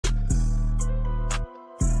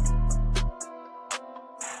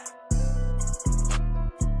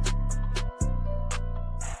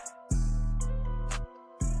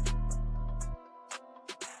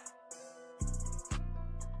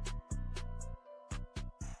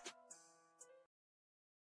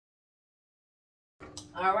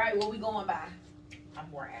All right, what we going by?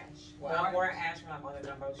 I'm more Ash. Well, I'm more Ash when I'm on the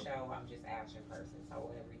Gumbo show. I'm just Ash in person. So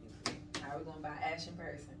whatever you think. All right, we're going by Ash in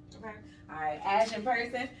person. Okay. All right, Ash in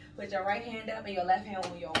person. Put your right hand up and your left hand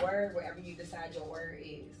on your word, wherever you decide your word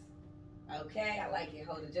is. Okay, I like it.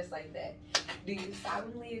 Hold it just like that. Do you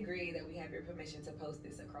solemnly agree that we have your permission to post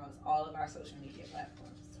this across all of our social media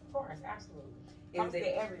platforms? Of course, absolutely. Is Post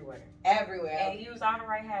it everywhere. Everywhere. And use all the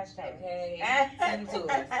right hashtags. Okay. Send to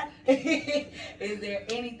us. Is there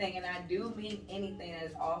anything, and I do mean anything, that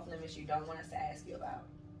is off limits you don't want us to ask you about?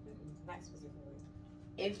 Not specifically.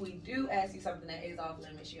 If we do ask you something that is off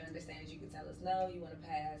limits, you understand, you can tell us no, you want to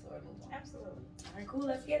pass, or move on. Absolutely. All right, cool.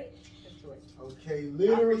 Let's get it. Let's do it. Okay, I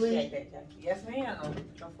literally. appreciate that, Jackie. Yes, ma'am.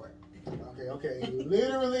 Go for it. Okay.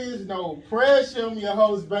 Literally, is no pressure. I'm your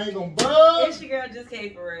host, Bang on Bug. It's your girl, Just K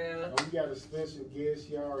for real. We got a special guest.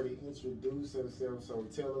 She already introduced herself, so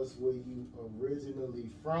tell us where you originally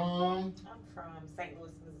from. I'm from St. Louis,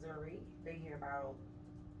 Missouri. Been here about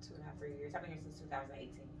 2.5, 3 years. I've been here since 2018,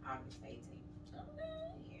 August 18th.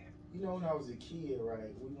 Yeah. You know, when I was a kid, right?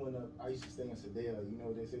 We went up. I used to stay in Sedale. You know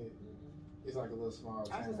what they said? It's like a little small I was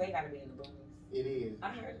town. gonna say, you gotta be in the boonies. It is. I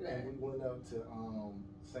heard that. And we went up to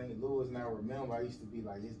St. Louis, and I remember I used to be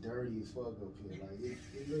like, it's dirty as fuck up here. Like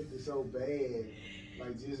it looked so bad.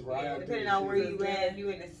 Like just right Yeah, out depending there. on where you at, if you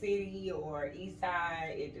in the city or east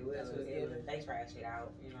side, they trash it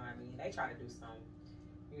out. You know what I mean? They try to do some,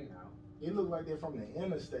 you know. It looked like they're from the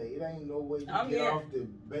interstate. It ain't no way you Oh, get yeah. off the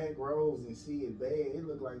back roads and see it bad. It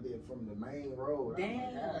looked like they're from the main road. I'm Damn.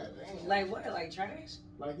 like, God damn. Like what? Like trash?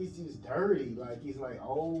 Like it's just dirty. Like it's like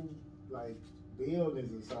old like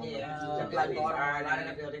buildings or something. Yeah, Oh, the like buildings are, a lot of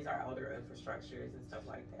Baltimore. the buildings are older infrastructures and stuff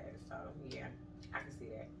like that. So yeah, I can see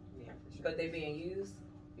that. Yeah, for sure. But they being used?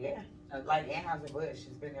 Yeah, like Anheuser-Busch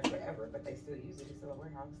has been there forever, but they still use it. It's still a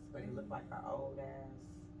warehouse, but it looked like an old ass.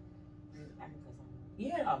 I can put something.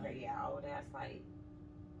 Yeah. Okay, yeah, old ass like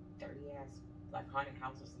dirty ass like haunted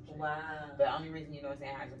house or some shit. Wow. The only reason you know it's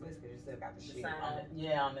Anheuser-Busch because it still got the shit on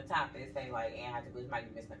sign. on the top. They say like Anheuser-Busch might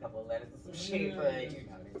be missing a couple of letters or some shit, but you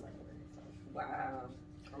know it's like whatever. So. Wow.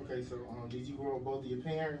 Okay, so did you grow up with both of your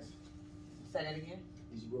parents? Say that again.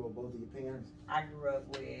 Did you grow up with both of your parents? I grew up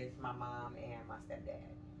with my mom and my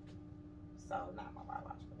stepdad. So not my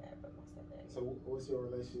biological dad, but my stepdad. So what's your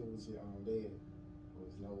relationship with your dad?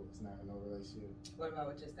 Or it's not no relationship. What about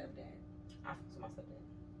with your stepdad? I fucked with my stepdad.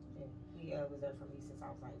 Yeah, he was there for me since I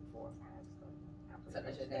was like 4 or 5. So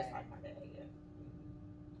that's your that's dad? like my dad.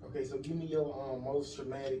 Yeah. Okay, so give me your most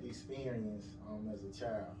traumatic experience as a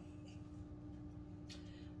child.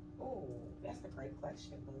 Oh, that's a great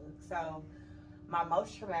question, Bug. So, my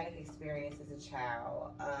most traumatic experience as a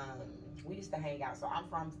child, we used to hang out. So I'm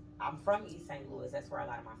from East St. Louis. That's where a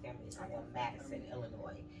lot of my family is from, Madison,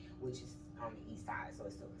 Illinois, which is on the east side, so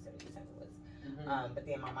it's still considered East St. Louis. But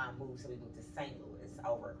then my mom moved, so we moved to St. Louis,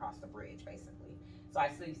 over across the bridge, basically. So I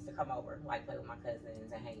still used to come over, like play with my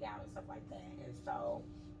cousins and hang out and stuff like that. And so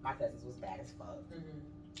my cousins was bad as fuck,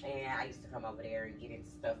 and I used to come over there and get into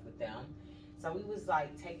stuff with them. So we was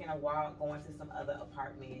like taking a walk, going to some other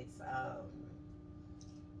apartments.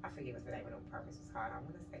 I forget what the name of the apartments was called. I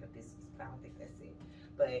want to say the business, but I don't think that's it.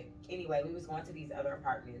 But anyway, we was going to these other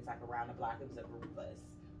apartments like around the block. It was a group of us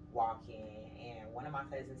walking, and one of my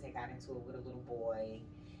cousins had got into it with a little boy,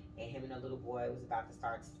 and him and the little boy was about to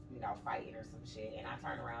start, fighting or some shit. And I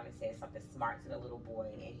turned around and said something smart to the little boy,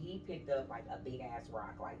 and he picked up like a big ass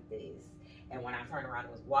rock like this. And when I turned around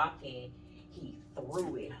and was walking, he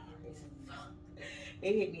threw it.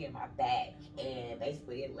 It hit me in my back, and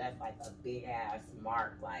basically it left like a big ass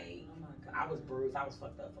mark. Like, Oh my God. I was bruised. I was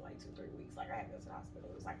fucked up for like 2-3 weeks. Like, I had to go to the hospital.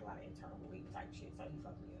 It was like a lot of internal bleeding type shit. So he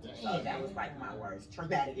fucked me up. So that was like my worst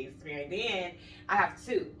traumatic experience. Then I have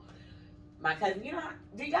 2. My cousin,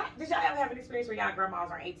 did y'all ever have an experience where y'all grandmas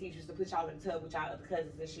or aunties used to put y'all in the tub with y'all other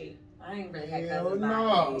cousins and shit? I ain't really had Hell cousins.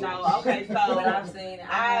 no. No, okay, so But I've seen it.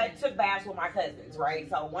 I took baths with my cousins, right?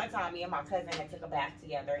 So one time me and my cousin had took a bath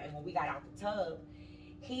together, and when we got out the tub,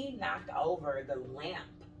 he knocked over the lamp,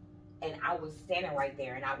 and I was standing right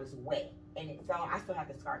there, and I was wet, and it fell. I still have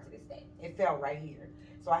the scar to this day. It fell right here.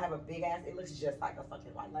 So I have a big ass. It looks just like a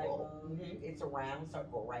fucking light bulb. It's a round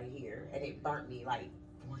circle right here, and it burnt me like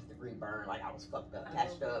 4th-degree burn. Like I was fucked up,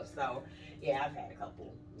 patched up. So yeah, I've had a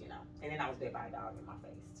couple, and then I was bit by a dog in my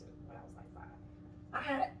face too when I was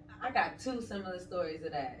like 5. I got 2 similar stories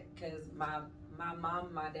of that, because my mom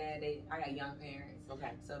and my dad, I got young parents.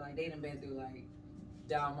 Okay. So like they done been through like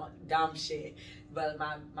dumb shit. But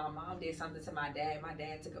my mom did something to my dad. My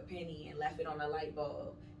dad took a penny and left it on a light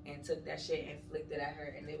bulb, and took that shit and flicked it at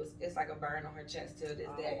her, and it's like a burn on her chest till this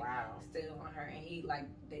day. Wow. Still on her, and he like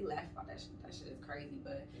they laugh about that shit. That shit is crazy,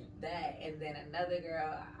 but that, and then another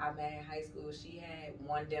girl I met in high school, she had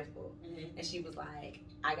one dimple, and she was like,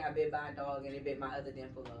 I got bit by a dog and it bit my other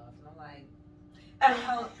dimple off, and I'm like,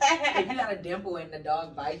 if you got a dimple and the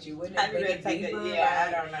dog bites you, wouldn't it make it deeper? Yeah,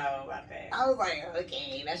 I don't know about that. I was like,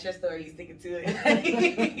 okay, that's your story. You sticking to it.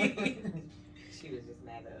 She was just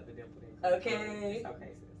mad at the dimple. Okay.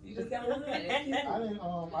 Okay, sis. You just got one. I didn't.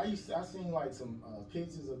 I seen like some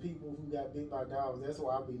pictures of people who got bit by dogs. That's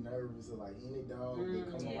why I'd be nervous of like any dog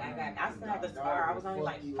that come around. I still have the scar. I was only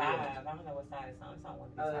like 5. I don't know what side it's on. It's on one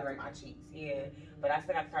of these sides of my cheeks. Yeah, but I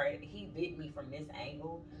still got the scar. He bit me from this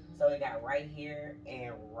angle, so it got right here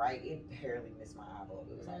and right. It barely missed my eyeball.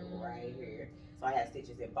 It was like right here. So I had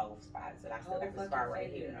stitches in both spots, and I still got the scar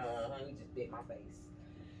right here. He just bit my face.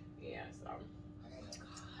 Yeah, so.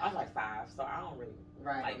 I was like 5, so I don't really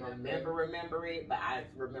remember it, but I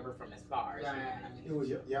remember from the scars. Right. You know what I mean? It was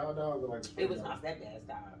y'all dog or like It was my stepdad's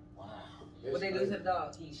dog. Wow. What they do to the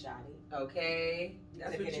dog? He shot it. Okay.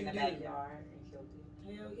 That's Took what it in you the do. backyard and killed it.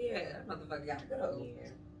 Hell yeah, that motherfucker gotta go. Yeah.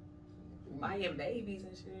 Buying babies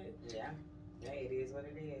and shit. Yeah. Yeah, it is what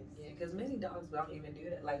it is. Yeah, because many dogs don't even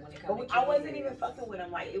do that. Like when it But comes to I wasn't kids. even fucking with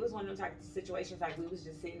him. Like it was one of them type of situations. Like we was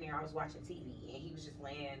just sitting there. I was watching TV, and he was just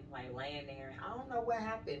laying there. I don't know what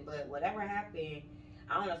happened, but whatever happened,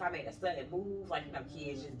 I don't know if I made a sudden move, like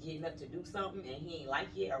kids just getting up to do something, and he ain't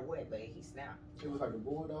like it or what. But he snapped. It was like a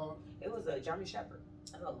bulldog. It was a German Shepherd.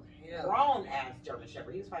 Oh hell. Grown ass German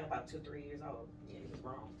Shepherd. He was probably about 2-3 years old. Yeah, he was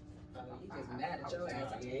grown. He just mad at your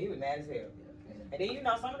ass. Yeah, he was mad as hell. And then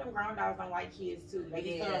some of them grown dogs don't like kids too. They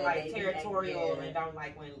be feeling they like territorial yeah. and don't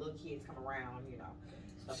like when little kids come around,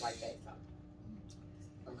 stuff like that. So.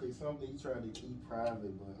 Okay, something you tried to keep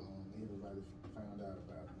private, but everybody found out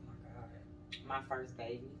about it. Oh my God. My first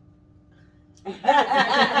baby. I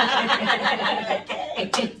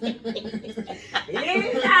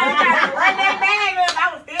run that bag up. I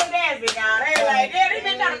was still dancing, y'all. They were like, yeah, this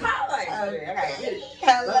bitch trying to pop like shit. I gotta get it.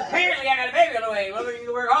 But apparently I got a baby on the way. Motherfucker, you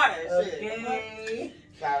can work harder. Okay.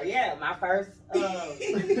 So yeah, my first just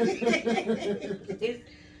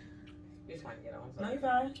trying to get on. So. No, you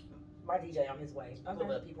fine. My DJ on his way. Okay.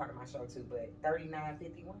 Pull up, he part of my show too, but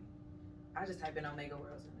 3951. I just type in Omega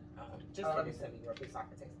Worlds. Just send it to me real quick so I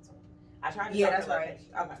can text it to him. I tried to that's right.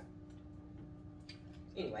 Okay.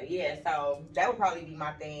 Anyway, yeah, so that would probably be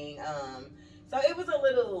my thing. So it was a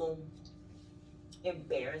little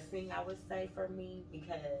embarrassing, I would say, for me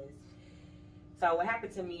because so what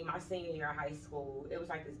happened to me my senior year of high school, it was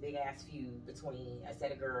like this big ass feud between a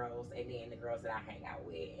set of girls and then the girls that I hang out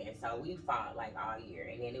with, and so we fought like all year,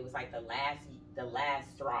 and then it was like the last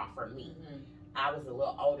straw for me. I was a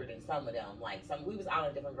little older than some of them. Like we was all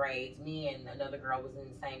in different grades. Me and another girl was in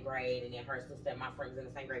the same grade, and then her sister and my friend was in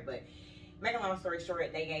the same grade. But make a long story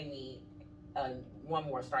short, they gave me one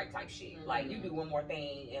more strike type shit. Like you do one more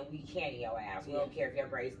thing, and we candy your ass. We don't care if your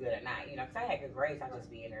grade's good or not. Because I had good grades, I just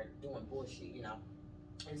be in there doing bullshit.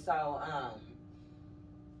 And so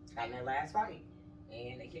got in that last fight.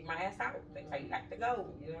 And they kicked my ass out. They say you got to go.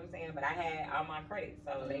 You know what I'm saying? But I had all my credits.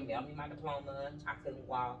 So they mailed me my diploma. I couldn't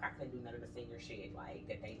walk. I couldn't do none of the senior shit like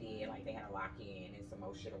that they did. Like they had a lock in and some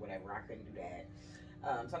more shit or whatever. I couldn't do that.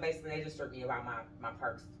 So basically they just stripped me of all my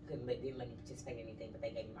perks. Didn't let me participate in anything, but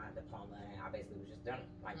they gave me my diploma and I basically was just done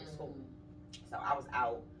like in school. So I was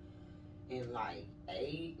out in like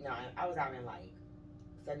I was out in like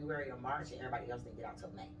February or March, and everybody else didn't get out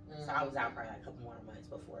till May. So I was out for like a couple more months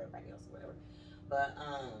before everybody else or whatever. But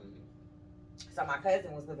so my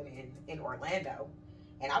cousin was living in Orlando,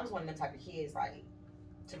 and I was one of them type of kids like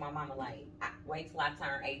to my mama like, wait till I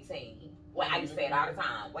turn 18. Well, I used to say it all the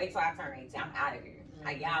time. Wait till I turn 18. I'm out of here.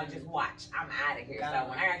 Like y'all just watch. I'm out of here. So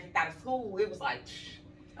when I got kicked out of school, it was like,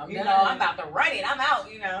 I'm about to run it. I'm out.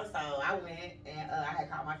 So I went and I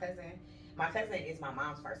had called my cousin. My cousin is my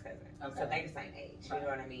mom's first cousin, so they the same age. You know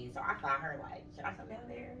what I mean? So I called her like, should I come down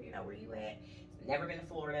there? Where you at? Never been to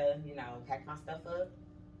Florida, packed my stuff up.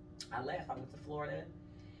 I left. I went to Florida.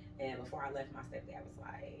 And before I left, my stepdad was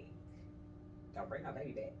like, don't bring my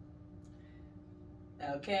baby back.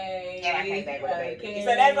 Okay. And I came back with a baby.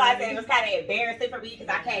 So that's why I said it was kind of embarrassing for me because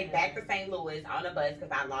I came back to St. Louis on a bus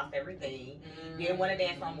because I lost everything. Didn't want to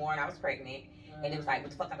dance no more, and I was pregnant. And it was like, what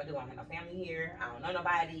the fuck I'm going to do? I don't have no family here. I don't know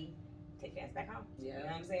nobody. Take your ass back home. You know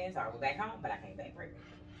what I'm saying? So I went back home, but I came back pregnant.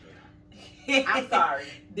 I'm sorry.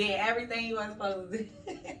 Did everything you weren't supposed to do.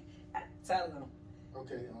 Tell them.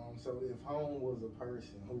 Okay, so if home was a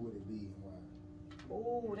person, who would it be and why?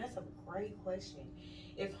 Oh, that's a great question.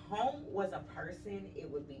 If home was a person, it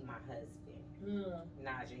would be my husband.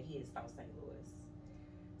 Najee, he is from St. Louis.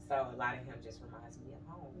 So a lot of him just reminds me of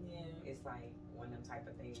home. Yeah. It's like one of them type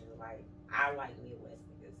of things. Like I like Midwest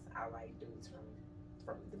niggas. I like dudes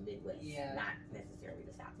from the Midwest. Yeah. Not necessarily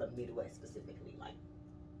the South, but Midwest specifically, like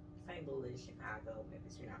St. Louis, Chicago,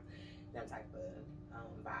 Memphis. You know, them type of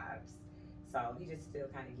vibes. So he just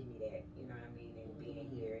still kind of give me that. You know what I mean? And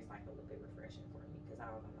being here is like a little bit refreshing for me because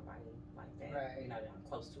I don't know nobody like that. Right. You know that I'm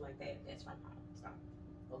close to like that. That's from home. So.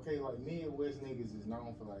 Okay, like Midwest niggas is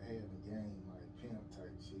known for like having game, like pimp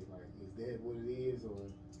type shit. Like, is that what it is, or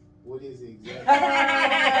what is it exactly?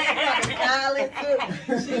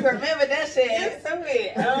 She remembered that shit. It's so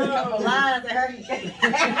weird. Couple lines in her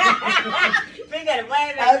We gotta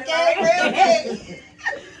blame that. Okay,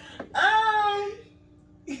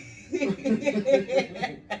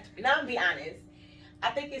 Now, I'm be honest.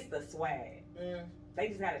 I think it's the swag. Mm. They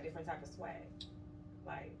just got a different type of swag.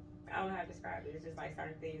 Like, I don't know how to describe it. It's just like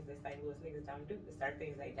certain things that St. Louis niggas don't do. There's certain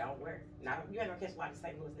things they don't wear. Now, you ain't gonna catch a lot of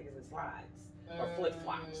St. Louis niggas in slides or flip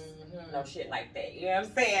flops. No shit like that. You know what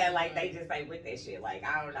I'm saying? Like, they just ain't with that shit. Like,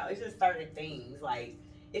 I don't know. It's just certain things. Like,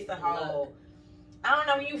 it's the whole. I don't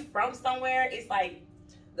know. When you from somewhere, it's like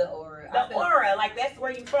the aura. like that's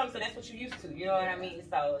where you from, so that's what you used to. You know what I mean?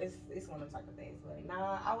 So it's one of them type of things. But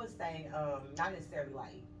no, I would say not necessarily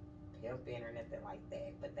like pimping or nothing like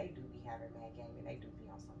that, but they do be having mad game and they do be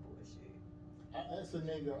on some bullshit. That's a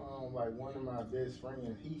nigga, like one of my best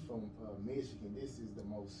friends, he from Michigan. This is the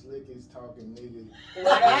most slickest talking nigga.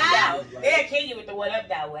 What up, though? Like, They'll kill you with the what up,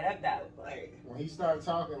 though? What up, though? Like, when he start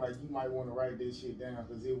talking, like, you might want to write this shit down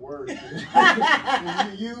because it works.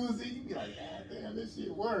 When you use it, you be like, God damn, this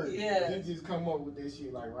shit works. Yeah. He just come up with this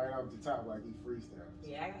shit like right off the top, like he freestyle.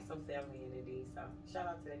 yeah, I got some family in the D, so shout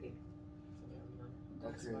out to the D.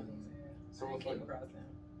 That's Okay. funny. So I if came a- across them.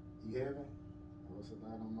 you haven't? What's a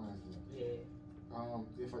lot on mine? Yeah.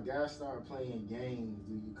 If a guy start playing games,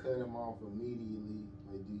 do you cut him off immediately,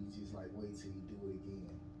 or do you just like wait till you do it again?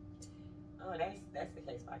 Oh, that's the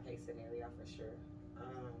case by case scenario for sure.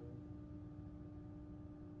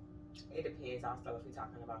 It depends also if we're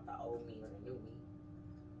talking about the old me or the new me.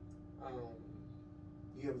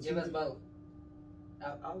 You ever Give us cheated? both.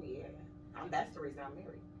 Oh yeah, that's the reason I'm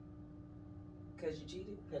married. Because you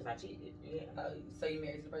cheated? Because I cheated. Yeah. So you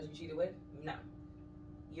married the person you cheated with? No.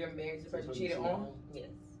 You're married to the person you Somebody cheated cheated on? Yes.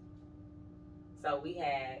 So we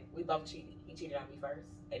both cheated. He cheated on me first,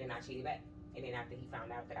 and then I cheated back. And then after he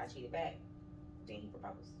found out that I cheated back, then he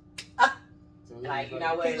proposed. So he Like, was you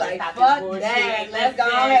know what? He's like, let's stop fuck this bullshit. that. Let's go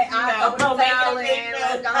just, ahead. you know, I'll go make it down a big and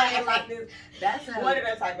let's deal. go ahead like this. That's how One of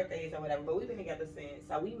those type of things or whatever. But we've been together since.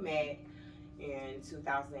 So we met in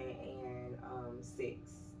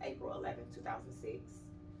 2006, April 11th, 2006.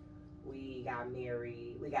 We got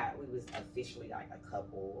married. We was officially like a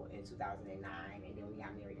couple in 2009, and then we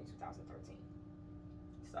got married in 2013.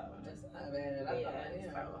 So That's not bad at all.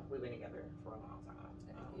 yeah, so we've been together for a long time.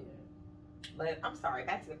 But I'm sorry,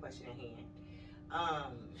 back to the question at hand.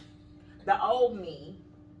 The old me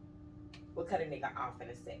would cut a nigga off in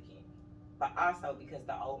a second. But also because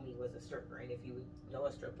the old me was a stripper, and if you know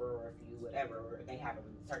a stripper or if you whatever, they have a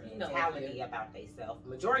certain mentality about themselves.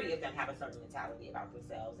 Majority of them have a certain mentality about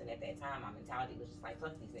themselves, and at that time, my mentality was just like,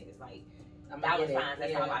 fuck these niggas, like dollar signs.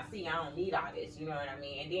 That's all I see. I don't need all this. You know what I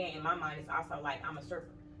mean? And then in my mind, it's also like I'm a stripper.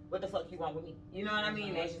 What the fuck you want with me? You know what I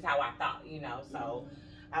mean? That's just how I thought. You know, so.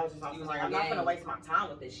 I was just also like, I'm not gonna waste my time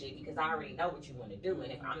with this shit because I already know what you want to do, and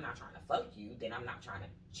if I'm not trying to fuck you, then I'm not trying to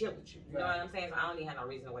chill with you. You know what I'm saying? So I don't even have no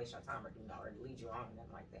reason to waste your time or lead you on or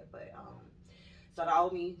nothing like that. But so the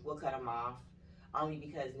old me will cut him off only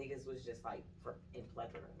because niggas was just like in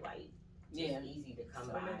plethora, like it's easy to come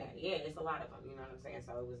by. Yeah, it's a lot of them. You know what I'm saying?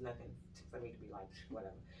 So it was nothing for me to be like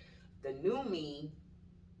whatever. The new me.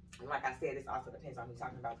 And like I said, this also depends on who you're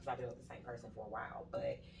talking about because I've been with the same person for a while.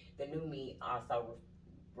 But the new me also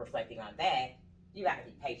reflecting on that, you gotta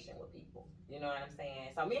be patient with people. You know what I'm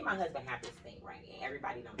saying? So me and my husband have this thing, right? And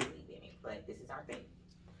everybody don't believe in it, but this is our thing.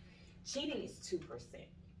 Cheating is 2%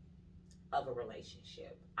 of a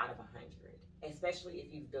relationship out of 100. Especially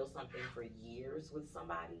if you've built something for years with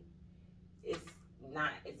somebody. It's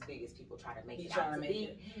not as big as people try to make it out to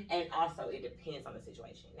be. And also it depends on the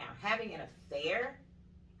situation. Now, having an affair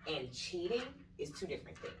and cheating is 2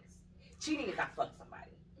 different things. Cheating is I fuck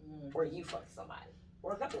somebody. Or you fuck somebody.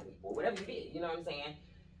 Or a couple of people, whatever you did, you know what I'm saying?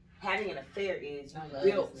 Having an affair is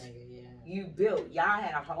you built. Y'all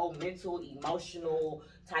had a whole mental, emotional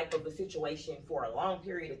type of a situation for a long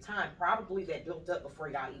period of time, probably that built up before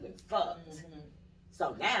y'all even fucked.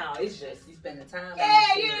 So now it's just you spend the time.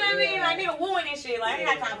 Yeah, you know what I mean? Like nigga wooing and shit. Like I ain't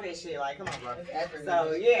got time for this shit. Like come on, bro.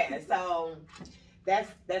 So yeah, so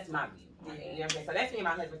that's my view. You know what I'm saying? So that's me and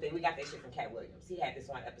my husband thing. We got that shit from Cat Williams. He had this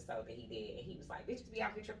one episode that he did, and he was like, "Bitches be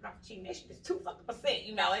out here tripping off the cheating. That shit is 2%,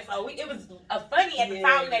 you know." And so it was funny at the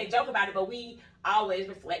time. We made a joke about it, but we always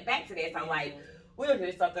reflect back to that. So like, we'll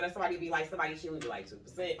hear something, or somebody be like, somebody cheat, we be like 2%.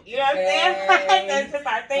 You know what I'm saying? That's just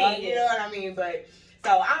our thing. You know what I mean? But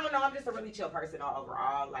so I don't know. I'm just a really chill person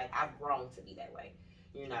overall. Like I've grown to be that way.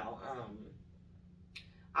 You know.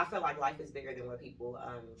 I feel like life is bigger than what people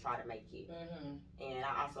try to make it, and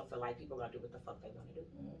I also feel like people gonna do what the fuck they wanna do.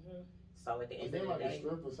 So at the end of the day, like a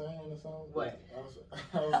stripper saying or something? What?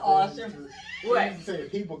 What? You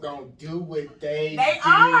said people gonna do what they do. Are.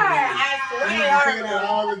 I swear they are. Say that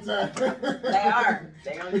all the time. They are.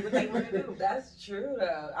 They gonna do what they wanna do. That's true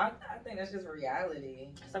though. I think that's just reality.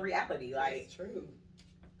 It's a reality. Like it's true.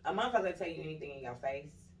 A motherfucker tell you anything in your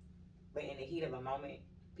face, but in the heat of a moment,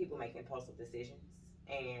 people make impulsive decisions.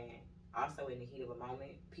 And also in the heat of a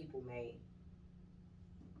moment, people may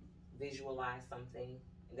visualize something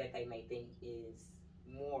that they may think is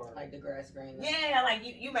more like the grass green. Yeah, like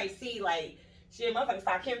you may see like shit, motherfuckers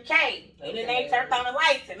saw Kim K, and then they turned on the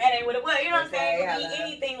lights, and that ain't what it was. You know what I'm saying? It could be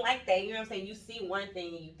anything like that. You know what I'm saying? You see one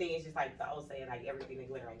thing and you think it's just like the old saying, like everything that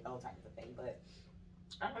glitter ain't gold type of thing. But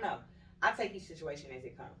I don't know. I take each situation as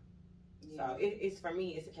it comes. Yeah. So it's for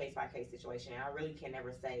me, it's a case by case situation. I really can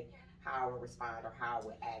never say how I would respond or how I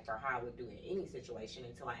would act or how I would do in any situation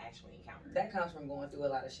until I actually encounter it. That comes from going through a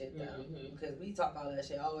lot of shit though. Because we talk all that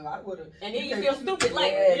shit. Oh, I would have. And then you feel stupid.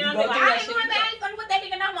 Like, you know what I'm saying? Like, I ain't doing that. I ain't gonna put that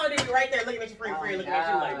nigga no more. Then you right there looking at your friend, looking at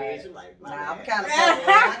you like, man, you like, nah, I'm kind of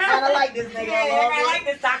I kind of like this nigga. Yeah, I like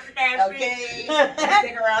this toxic ass shit. Okay.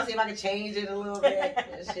 Stick around, see if I can change it a little bit.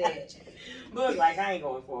 Shit. Look like I ain't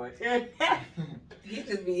going for it. He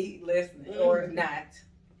just be listening or not.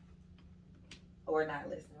 Or not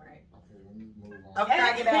listening. Okay,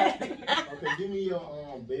 I get that. Okay, give me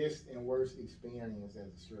your best and worst experience as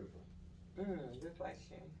a stripper. Good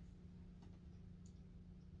question.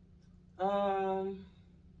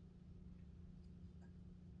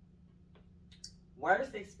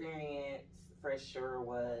 Worst experience for sure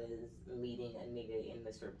was meeting a nigga in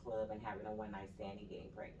the strip club and having a one night stand and getting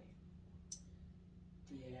pregnant.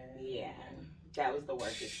 Yeah. That was the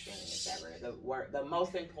worst experience ever. The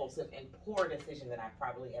most impulsive and poor decision that I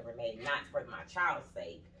probably ever made, not for my child's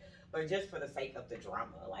sake, but just for the sake of the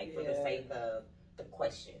drama, like for the sake of the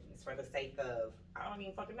questions, for the sake of, I don't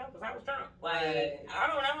even fucking know because I was drunk. Like, I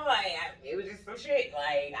don't know, like, it was just some shit.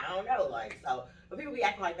 Like, I don't know, like, so, but people be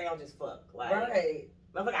acting like they don't just fuck. Like,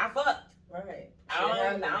 motherfucker, I fucked.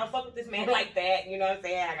 I don't fuck with this man like that, you know what I'm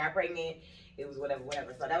saying? I got pregnant. It was whatever.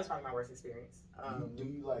 So that was probably my worst experience. Do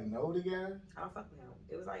you like know the guy? I don't fuck with him.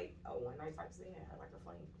 It was like a one night type thing. I like a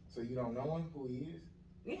flame. So you don't know him? Who he is?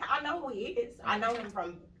 Yeah, I know who he is. I know him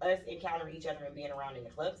from us encountering each other and being around in the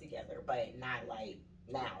club together, but not like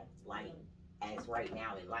now, like as right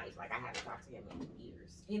now in life. Like I haven't talked to him in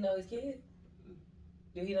years. He know his kid?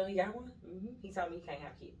 Do he know he got one? He told me he can't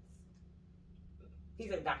have kids. He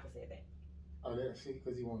said the doctor said that. Oh, that's shit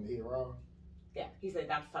because he wanted to hit raw? Yeah, he said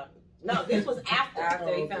doctor told me. No, this was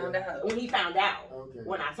after he found out. When he found out,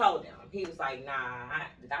 when I told him, he was like, "Nah,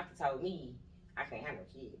 the doctor told me I can't have no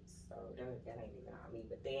kids, so that ain't even on me."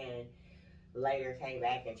 But then later came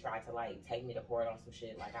back and tried to like take me to court on some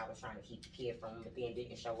shit, like I was trying to keep the kid from him, but then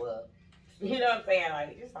didn't show up. You know what I'm saying?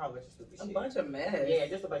 Like just a whole bunch of stupid shit. A bunch of mess. Yeah,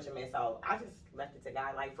 just a bunch of mess. So I just left it to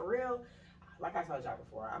God. Like for real, like I told y'all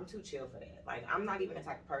before, I'm too chill for that. Like I'm not even the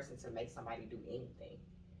type of person to make somebody do anything.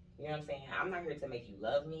 You know what I'm saying? I'm not here to make you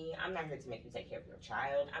love me. I'm not here to make you take care of your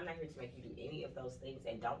child. I'm not here to make you do any of those things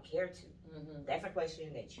and don't care to. That's a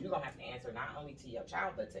question that you're going to have to answer not only to your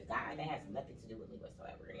child, but to God. That has nothing to do with me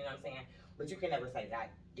whatsoever. You know what I'm saying? But you can never say God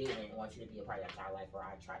didn't want you to be a part of your child's life or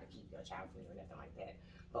I try to keep your child from you or nothing like that.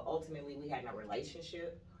 But ultimately, we had no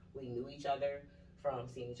relationship. We knew each other from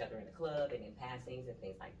seeing each other in the club and in passings and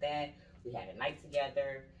things like that. We had a night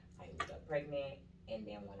together. I ended up pregnant. And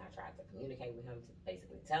then when I tried to communicate with him to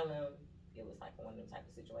basically tell him, it was like one of them type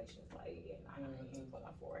of situations, like, yeah, nah, I ain't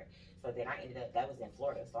going for it. So then I ended up, that was in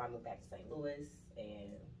Florida, so I moved back to St. Louis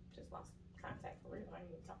and just lost contact for real. I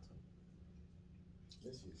didn't even talk to him.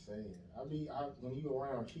 That's just saying. When you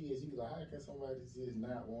around kids, you be like, how can somebody just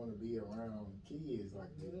not want to be around kids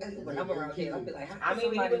like this? When I'm around kids, I be like, I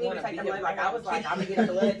mean, when he wouldn't even take the blood, like, I was like, I'm going to get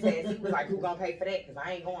a blood test. He was like, who going to pay for that? Because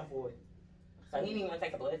I ain't going for it. So he didn't even want to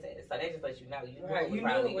take a blood test. So that just lets you know. You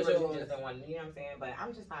probably just didn't want, you know what I'm saying? But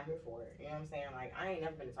I'm just not here for it. You know what I'm saying? Like, I ain't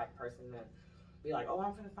never been the type of person to be like, oh,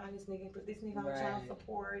 I'm going to find this nigga and put this nigga on child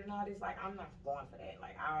support and all this. Like, I'm not going for that.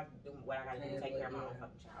 Like, I'll do what I got to do to take care of my own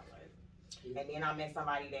fucking child. Like, and then I met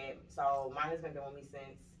somebody so my husband been with me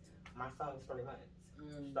since my son was 3 months.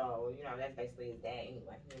 So, you know, that's basically his dad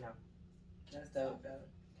anyway, you know. That's dope, though.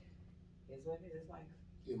 It's what it is like.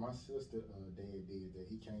 Yeah, my sister dad did that.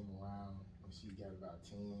 He came around when she got about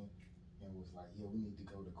 10 and was like, "Yeah, we need to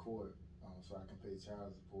go to court so I can pay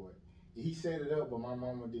child support." He set it up, but my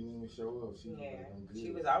mama didn't even show up. She was like, "I'm good."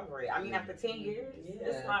 She was over it. I mean, after 10 years,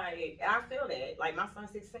 it's like, and I feel that. Like, my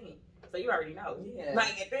son's 16, so you already know. Yeah.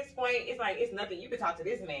 Like, at this point, it's like, it's nothing. You can talk to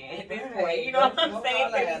this man at this point. You know what I'm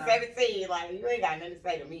saying? He's 17. Like, you ain't got nothing to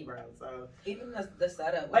say to me, bro. So even the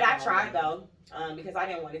setup. But I tried, though, because I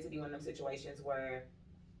didn't want it to be one of them situations where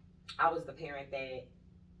I was the parent that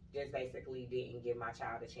just basically didn't give my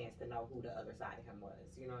child a chance to know who the other side of him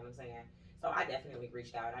was. You know what I'm saying? So I definitely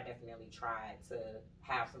reached out. I definitely tried to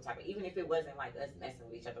have some type of, even if it wasn't like us messing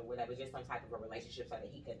with each other or whatever, just some type of a relationship so that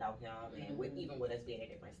he could know him and even with us being in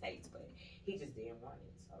different states. But he just didn't want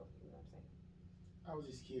it. So, you know what I'm saying? I was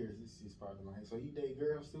just curious. This is part of my head. So you date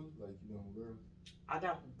girls too? Like you know girls? I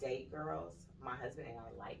don't date girls. My husband and I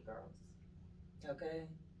like girls. Okay.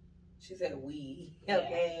 She said we. Yeah,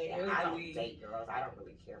 Okay. Yeah, I don't date girls. I don't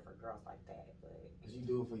really care for girls like that. But you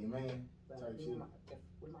do it for your man type shit.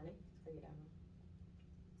 With my name, figure it out.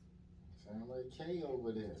 Sound like Kay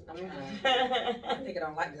over there. That nigga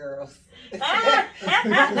don't like girls.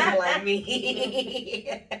 Like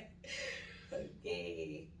me.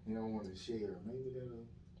 Okay. You don't want to share. Maybe that'll.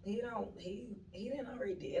 He don't. He didn't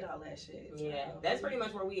already did all that shit. Yeah, that's pretty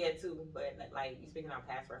much where we at too. But like you speaking on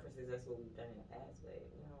past references, that's what we've done in the past. But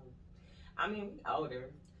you know, I mean, we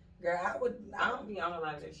older. Girl, I don't be on a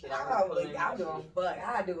lot of that shit. I'm doing fuck.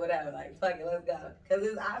 I do whatever. Like fuck it, let's go.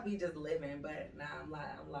 Cause I be just living, but nah, I'm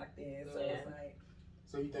locked in. So it's like.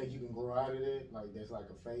 So you think you can grow out of that? Like that's like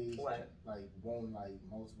a phase. What? Like wanting like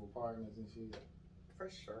multiple partners and shit. For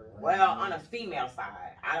sure. Right. Well, on a female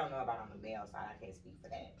side, I don't know about on the male side. I can't speak for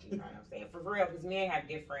that. You know what I'm saying? For real, because men have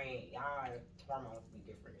different. Y'all hormones be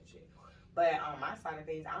different and shit. But on my side of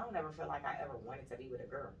things, I don't ever feel like I ever wanted to be with a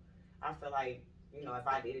girl. I feel like. You know, if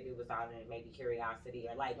I did it was out of maybe curiosity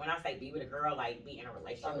or like when I say be with a girl, like be in a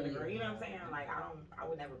relationship with a girl. You know what I'm saying? Like I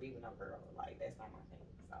would never be with no girl. Like that's not my thing.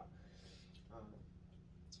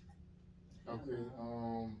 So.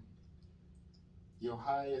 Okay. Your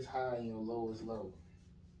highest high and your lowest low.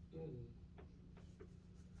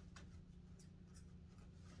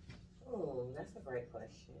 Oh, that's a great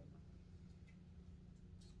question.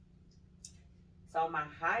 So my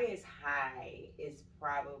highest high is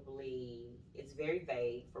probably, it's very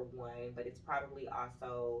vague for one, but it's probably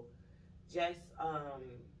also just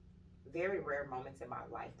very rare moments in my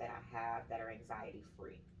life that I have that are anxiety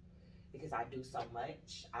free. Because I do so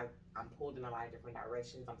much. I'm pulled in a lot of different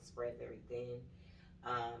directions. I'm spread very thin.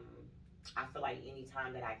 I feel like any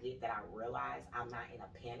time that I get that I realize I'm not in a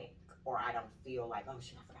panic or I don't feel like, oh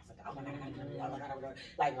shit, I forgot something. Oh my God, oh my God.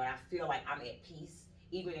 Like when I feel like I'm at peace,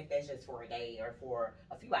 even if that's just for a day or for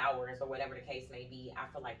a few hours or whatever the case may be,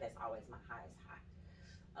 I feel like that's always my highest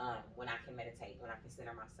high. When I can meditate, when I can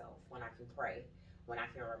center myself, when I can pray, when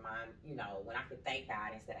I can remind, when I can thank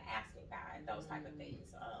God instead of asking God, those type of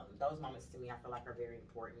things. Those moments to me, I feel like are very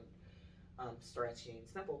important. Stretching,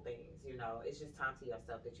 simple things, it's just time to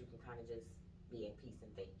yourself that you can kind of just be at peace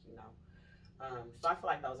and think, So I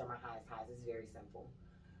feel like those are my highest highs. It's very simple.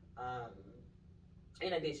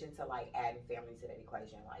 In addition to like adding family to that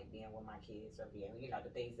equation, like being with my kids or being, the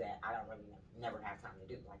things that I don't really never have time to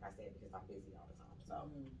do, like I said, because I'm busy all the time. So,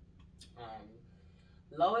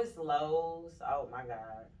 lowest lows, oh my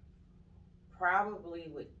God, probably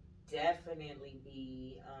would definitely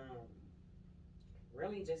be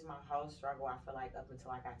really just my whole struggle. I feel like up until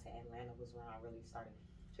I got to Atlanta was when I really started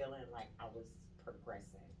feeling like I was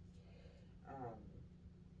progressing.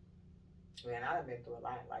 Man, I've been through a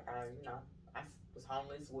lot. Like I was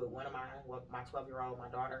homeless with my 12-year-old, my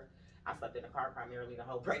daughter. I slept in the car primarily the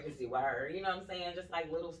whole pregnancy with her. You know what I'm saying? Just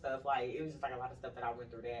like little stuff. Like it was just like a lot of stuff that I went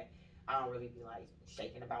through that I don't really be like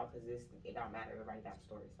shaking about because it don't matter. Everybody got a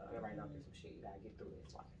story, so everybody go through some shit. You gotta get through it.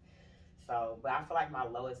 It's like so. But I feel like my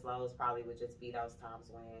lowest lows probably would just be those times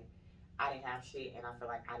when I didn't have shit and I feel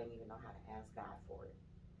like I didn't even know how to ask God for it.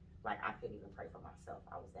 Like I couldn't even pray for myself.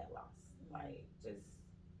 I was that lost. Like just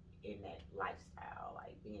in that lifestyle,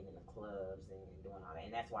 like being in the clubs and doing all that.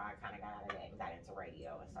 And that's why I kind of got out of that and got into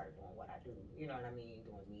radio and started doing what I do. You know what I mean?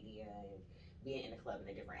 Doing media and being in the club in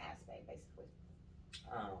a different aspect, basically.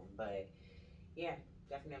 But yeah,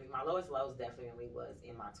 definitely. My lowest lows definitely was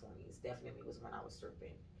in my 20s. Definitely was when I was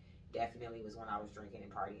stripping. Definitely was when I was drinking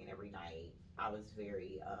and partying every night. I was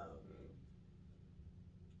very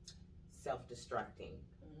self-destructing.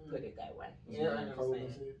 Put it that way. You know what I'm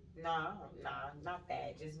saying? No, not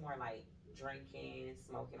that. Just more like drinking,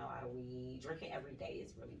 smoking a lot of weed. Drinking every day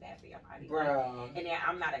is really bad for your body. Bro. And then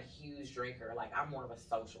I'm not a huge drinker. Like, I'm more of a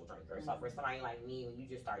social drinker. So for somebody like me, when you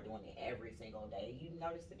just start doing it every single day, you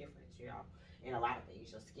notice the difference, you know, in a lot of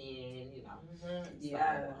things. Your skin, you know.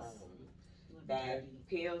 Yes. So, that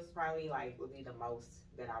pills probably like would be the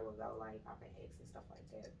most that I would go, like popping eggs and stuff like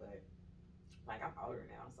that. But like, I'm older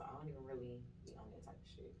now, so I don't even really be on that type of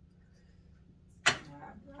shit.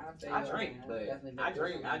 I drink, but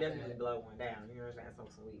I definitely blow one down. You know what I'm saying?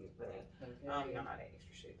 Smoke some weed, but I don't be on all that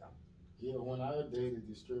extra shit though. Yeah, when I dated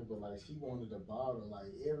the stripper, like she wanted a bottle.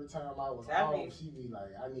 Like every time I was That off, means- she be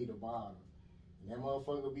like, "I need a bottle." And that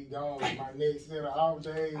motherfucker be gone. My next set of off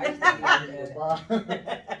days, I used I to need a bottle.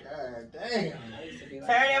 God damn. I used to be like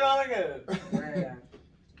Turn that motherfucker up. Yeah.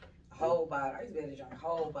 Whole bottle. I used to be able to drink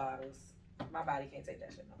whole bottles. My body can't take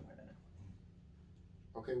that shit no more.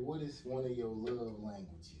 Okay, what is one of your love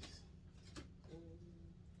languages?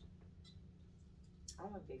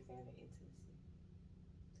 I'm a big fan of intimacy.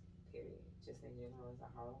 Period. Just in general as a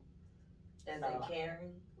whole. And So, then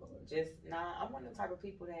caring. Just I'm one of the type of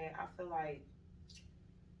people that I feel like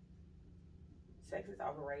sex is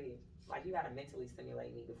overrated. Like, you gotta mentally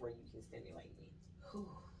stimulate me before you can stimulate me.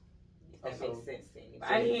 If that makes sense to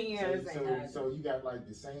anybody. You know what I'm saying? So you got like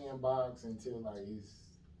the sandbox until like it's.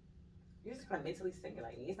 You just gotta mentally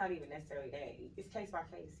stimulate me. It's not even necessarily that. It's case by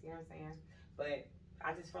case. You know what I'm saying? But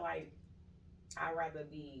I just feel like I'd rather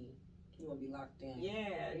be. You want to be locked in.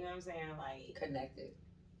 Yeah, you know what I'm saying? Like, Connected.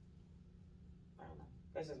 I don't know.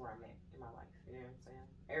 That's just where I'm at in my life. You know what I'm saying?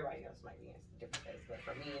 Everybody else might be in a different place, but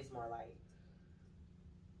for me, it's more like,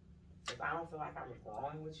 if I don't feel like I'm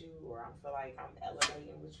growing with you, or I don't feel like I'm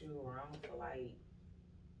elevating with you, or I don't feel like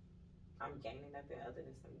I'm gaining nothing other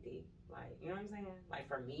than some dick, like, you know what I'm saying? Like,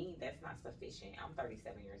 for me, that's not sufficient. I'm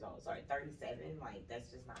 37 years old. So at 37, like,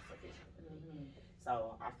 that's just not sufficient for me.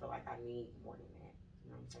 So I feel like I need more than that.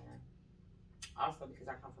 You know what I'm saying? Also, because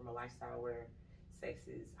I come from a lifestyle where sex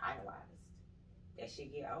is idolized. That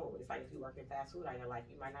shit get old. It's like if you work in fast food,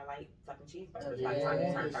 you might not like fucking cheeseburgers by the time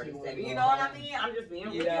you turn 37. You know what I mean? I'm just being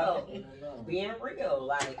real. Being real.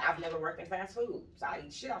 Like, I've never worked in fast food, so I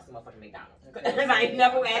eat shit off some motherfucking McDonald's. Because I ain't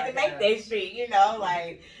never had to make that shit, you know?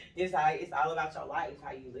 Like, it's all about your life,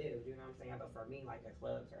 how you live, you know what I'm saying? But for me, like, the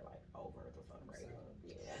clubs are like over the fuck right now.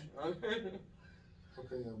 Yeah.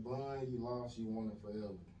 Okay, a bond you lost, you want it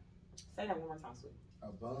forever. Say that one more time, sweet.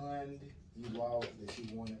 A bond you lost that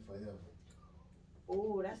you wanted forever.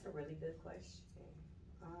 Ooh, that's a really good question.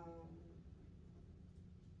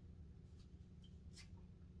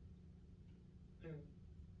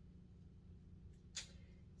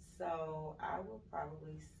 So I would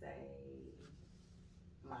probably say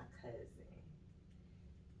my cousin,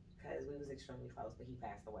 because we was extremely close, but he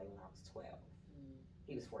passed away when I was 12.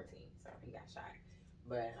 He was 14, so he got shot.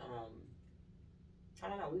 But I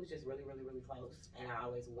don't know, we was just really, really, really close. And I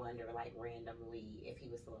always wonder, like, randomly, if he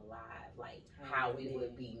was still alive, like, how we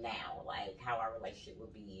would be now. Like, how our relationship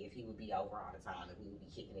would be, if he would be over all the time, if we would be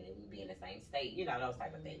kicking it, if we would be in the same state, you know, those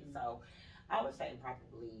type of things. So I would say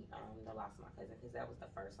probably the loss of my cousin, because that was the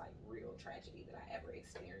first, like, real tragedy that I ever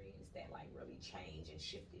experienced that, like, really changed and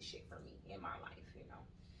shifted shit for me in my life, you know.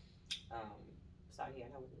 So, yeah,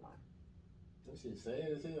 that would be mine. That shit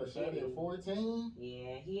sad as hell. Shot at 14?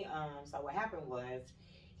 Yeah, so what happened was,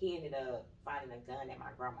 he ended up finding a gun at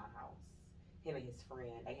my grandma's house. Him and his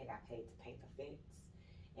friend, they had got paid to paint the fence.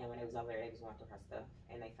 And when they was over there, they was going through her stuff,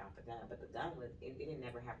 and they found the gun. But the gun it didn't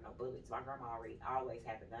never have no bullets. My grandma always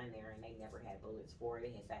had the gun there, and they never had bullets for it.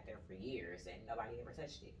 It had sat there for years, and nobody ever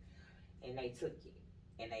touched it. And they took it,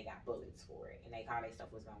 and they got bullets for it. And they thought their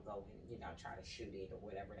stuff was going to go and, you know, try to shoot it or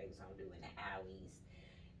whatever they was going to do in the alleys.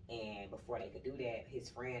 And before they could do that,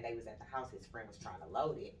 his friend, they was at the house, his friend was trying to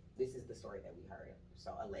load it. This is the story that we heard.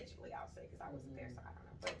 So allegedly, I'll say, because I wasn't there, so I don't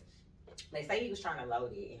know. But they say he was trying to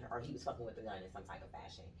load it, or he was fucking with the gun in some type of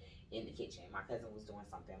fashion in the kitchen. My cousin was doing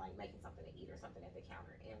something, like making something to eat or something at the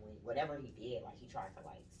counter. And whatever he did, like, he tried to,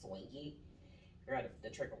 like, swing it. Girl,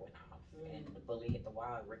 the trigger went off. And the bullet hit the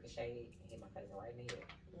wall, ricocheted, and hit my cousin right in the head.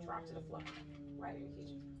 Dropped to the floor, right in the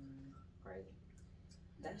kitchen. Crazy.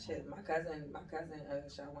 That shit, my cousin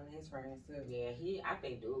shot one of his friends too. Yeah, I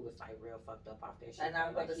think dude was like real fucked up off that shit. And I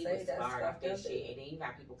was about to say, that's scarred off fucked that up. shit. And then you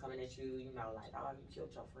got people coming at you, you know, like, oh, you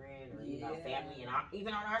killed your friend, or you know, Yeah. family. And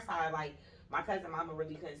even on our side, like, my cousin mama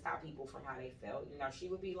really couldn't stop people from how they felt. You know, she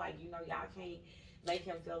would be like, you know, y'all can't make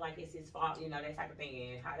him feel like it's his fault, you know, that type of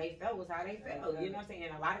thing. And how they felt was how they felt. You know what I'm saying?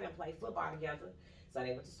 And a lot of them played football together. So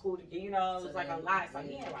they went to school together, you know, it was like a lot. So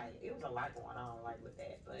yeah, like, it was a lot going on, like, with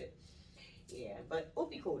that. But yeah, but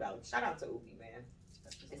Oopie cool though. Shout out to Oopie, man.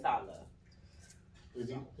 It's all love.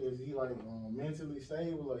 Is he like mentally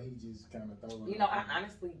stable, or he just kind of throwing? You know, I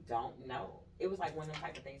honestly don't know. It was like one of the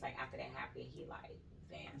type of things. Like after that happened, he like,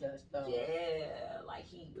 damn, yeah, like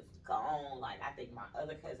he was gone. Like I think my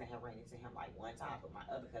other cousin had ran into him like one time, but my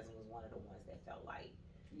other cousin was one of the ones that felt like,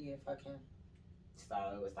 yeah, fuck him. So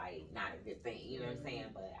it was like not a good thing, you know what I'm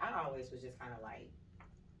saying? But I always was just kind of like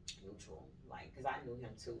neutral, like because I knew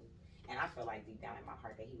him too. And I feel like deep down in my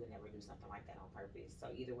heart that he would never do something like that on purpose.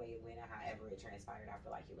 So either way it went or however it transpired, I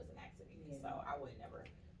feel like it was an accident. Yeah. So I would never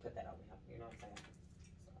put that on him. You know what I'm saying?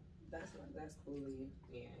 So, That's cool of you.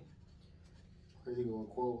 yeah. Here you go,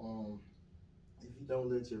 a quote. If you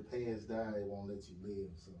don't let your past die, it won't let you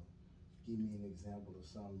live. So give me an example of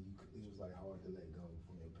something it was like hard to let go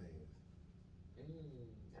from your past.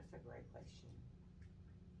 That's a great question.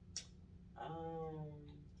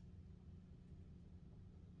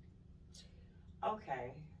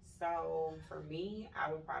 Okay, so for me,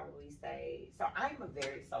 I would probably say, so I'm a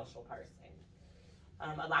very social person.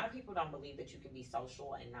 A lot of people don't believe that you can be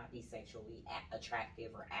social and not be sexually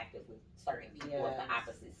attractive or active with certain people of the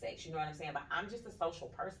opposite sex. You know what I'm saying? But I'm just a social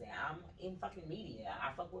person. I'm in fucking media.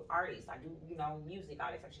 I fuck with artists. I do, music, all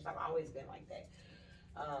that type of shit. I've always been like that.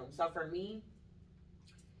 So for me,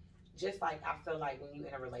 just like I feel like when you're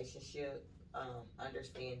in a relationship,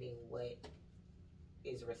 understanding what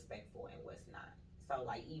is respectful and what's not. So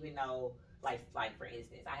like even though like for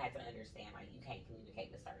instance, I had to understand like you can't communicate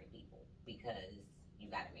with certain people because you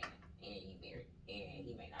got a man and you married and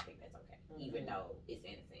he may not think that's okay. Even though it's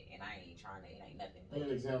innocent and I ain't trying to, it ain't nothing. But an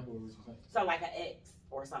example of what so like an ex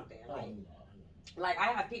or something. Like I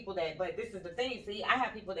have people that, but this is the thing. See, I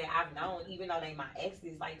have people that I've known, even though they my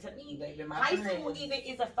exes. Like to me, high school even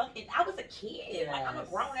is a fucking. I was a kid. Like I'm a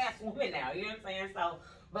grown ass woman now. You know what I'm saying? So,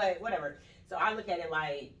 but whatever. So I look at it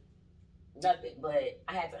like nothing. But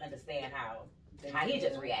I had to understand how he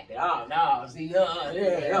just reacted. Oh no, see, you know what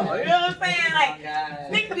I'm saying? Like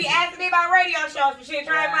niggas be asking me about radio shows and shit,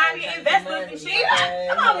 trying to find me investments and shit.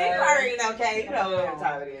 Come on, be hurting, okay? You know what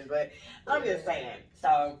time it is. But I'm just saying.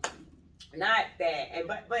 So. Not that,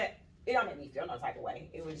 but it don't make me feel no type of way.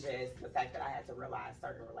 It was just the fact that I had to realize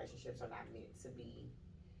certain relationships are not meant to be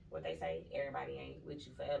what they say. Everybody ain't with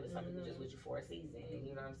you forever. Some people just with you for a season.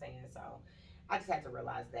 You know what I'm saying? So I just had to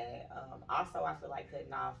realize that. Also, I feel like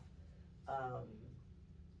cutting off,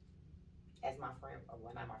 as my friend, or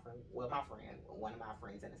well, not my friend, well, my friend, one of my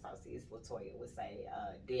friends and associates, Latoya, would say,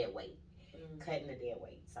 dead weight, cutting the dead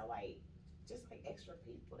weight. So like, just like extra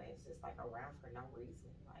people that's just like around for no reason,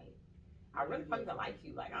 like. I really don't even like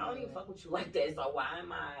you. Like, I don't even fuck with you like that. So why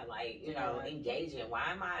am I, like, engaging? Why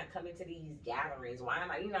am I coming to these gatherings? Why am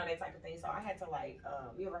I, that type of thing. So I had to, like,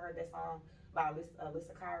 you ever heard that song by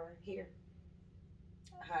Alyssa Cara here?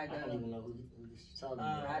 I don't even know who she's talking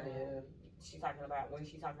about. I do. She's talking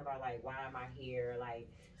about, like, why am I here? Like,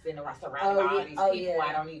 sitting around surrounded by all these people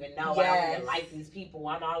I don't even know. I don't even like these people.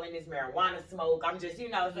 I'm all in this marijuana smoke. I'm just, so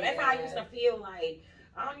that's how I used to feel like.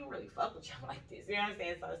 I don't even really fuck with y'all like this. You know what I'm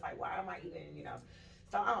saying? So it's like, why am I even,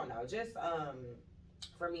 So I don't know. Just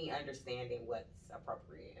for me, understanding what's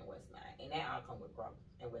appropriate and what's not. And that all come with growth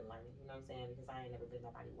and with learning. You know what I'm saying? Because I ain't never been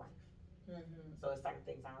nobody's wife. So it's certain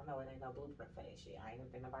things I don't know. It ain't no blueprint for that shit. I ain't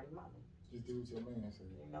never been nobody's mama. Just do what your man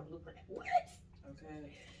said. Ain't no blueprint. What?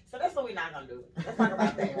 Okay. So that's what we're not gonna do. Let's talk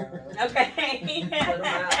about that. Okay.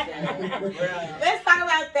 Let's talk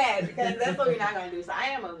about that because that's what we're not gonna do. So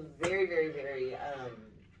I am a very, very, very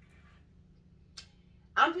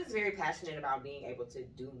I'm just very passionate about being able to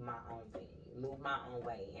do my own thing, move my own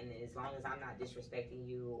way, and as long as I'm not disrespecting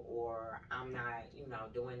you or I'm not,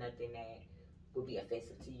 doing nothing that would be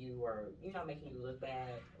offensive to you or making you look bad,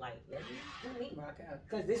 like let me rock out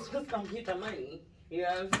because this was gonna get the money. You know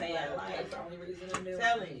what I'm saying? Like that's the only reason I'm doing.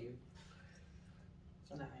 Telling you.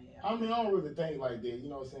 I mean, I don't really think like that. You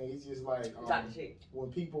know what I'm saying? It's just like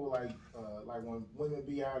when people like when women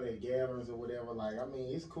be out at gatherings or whatever. Like, I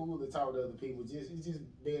mean, it's cool to talk to other people. It's just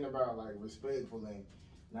being about like respectful and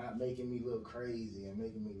not making me look crazy and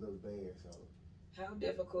making me look bad. So, how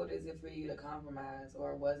difficult is it for you to compromise,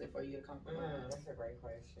 or was it for you to compromise? That's a great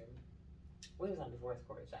question. We was on divorce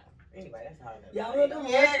court, y'all. Anyway, that's how I know. Y'all were divorce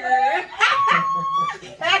court.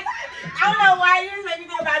 I don't know why you just made me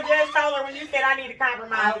think about Judge Toller when you said I need to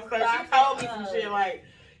compromise because she told me some shit like,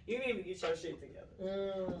 you need to get your shit together.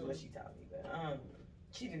 That's what she told me. But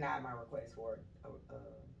she denied my request for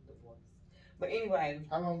divorce. But anyway.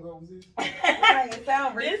 How long ago was this? It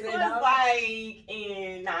sounds recent. This was like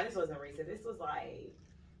this wasn't recent. This was like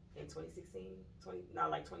in 2016,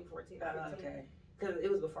 like 2014. Okay. Because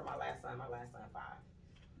it was before my last son 5.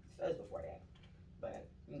 So it was before that. But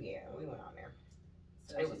yeah, we went on there.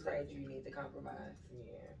 So it was crazy. You need to compromise.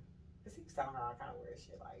 Yeah. Cause he was telling her all kind of weird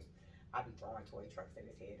shit, like I be throwing toy trucks at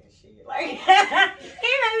his head and shit. Like he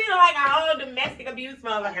made me look like a whole domestic abuse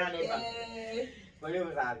motherfucker on there. But it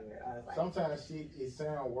was out of there. I was like, sometimes it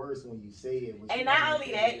sounds worse when you say it. And not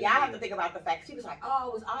only that, y'all have to think about the fact she was like,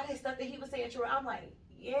 "Oh, was all that stuff that he was saying true?" I'm like,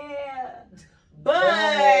 "Yeah."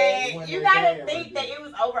 But you gotta think that it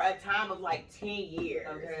was over a time of like 10 years.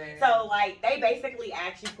 Okay. So like they basically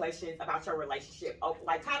ask you questions about your relationship. Oh,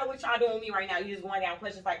 like kind of what y'all doing with me right now. You just going down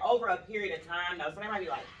questions like over a period of time though. So they might be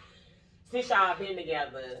like, since y'all been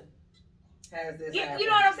together. Has this You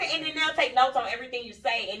know what I'm saying? And then they'll take notes on everything you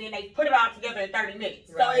say and then they put it all together in 30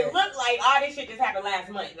 minutes. So it looked like all this shit just happened last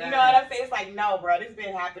month. You know what I'm saying? It's like, no, bro, this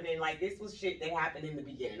been happening. Like this was shit that happened in the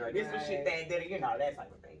beginning. Or this was shit that, you know, that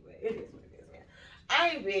type of thing. But it is what it is, man. I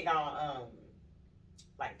ain't big on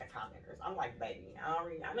like the commenters. I'm like, baby, I don't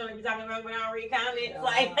read. I know they be talking about when I don't read comments.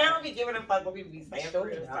 Like I don't be giving a fuck what people be saying. So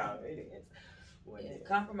it is. Yeah,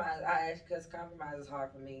 compromise. I ask because compromise is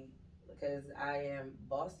hard for me because I am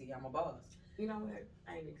bossy. I'm a boss. You know what?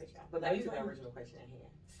 I ain't even cut you off. But back to the original question at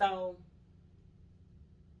hand. So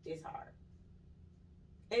it's hard.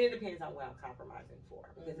 And it depends on what I'm compromising for.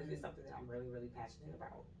 Because if it's something that I'm really, really passionate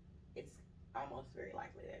about, it's almost very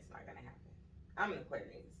likely that it's not gonna happen. I'm an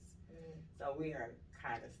Aquarius. So we are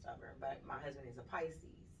kind of stubborn. But my husband is a Pisces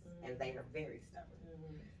and they are very stubborn.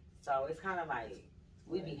 So it's kind of like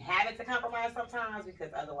we be having to compromise sometimes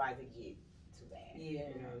because otherwise it get too bad.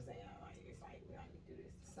 Yeah. You know what I'm saying? Like it's like we don't need to do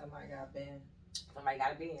this. Somebody got been. Somebody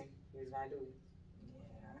gotta be in. You just gotta do it.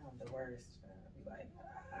 Yeah, I'm the worst.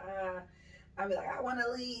 I be like, I want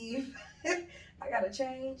to leave. I gotta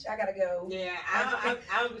change. I gotta go. Yeah,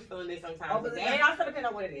 I be feeling this sometimes. And it also depends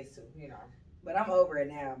on what it is too, you know. But I'm over it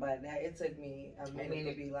now. But it took me a minute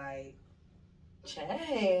to be like,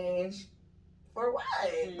 change for what?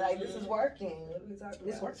 Like this is working. What are we talking about?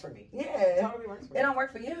 This works for me. Yeah, It totally works for me. It don't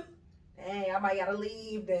work for you. Dang, I might gotta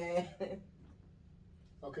leave then.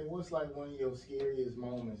 Okay, what's like one of your scariest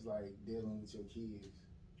moments, like dealing with your kids?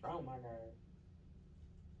 Oh my god.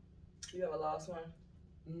 You ever lost one?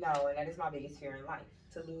 No, and that is my biggest fear in life.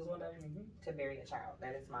 To lose one of them? To bury a child.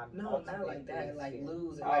 That is my No, not like that. biggest Like fear.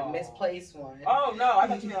 lose and like misplace one. Oh no, I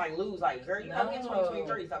thought you meant like lose. Like girl, you know we in No.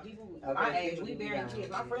 2023, so people my Okay, age, we burying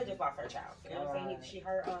kids. My friend just lost her child. You know what I'm saying?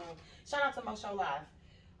 Her shout out to Mo Show Live.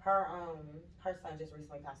 Her son just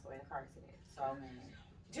recently passed away in a car accident. So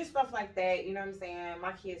just stuff like that, you know what I'm saying?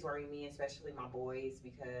 My kids worry me, especially my boys,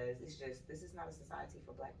 because it's just this is not a society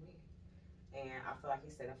for black men. And I feel like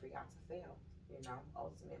it's set up for y'all to fail, you know,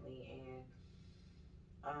 ultimately. And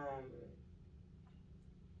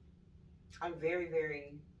I'm very,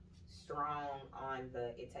 very strong on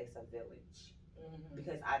the it takes a village.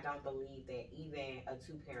 Because I don't believe that even a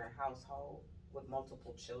 2-parent household with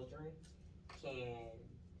multiple children can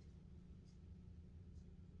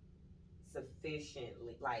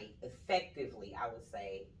sufficiently, like effectively, I would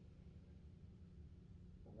say,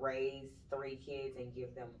 raise 3 kids and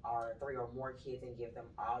give them, or 3 or more kids and give them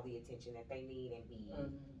all the attention that they need and be,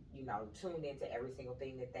 you know, tuned into every single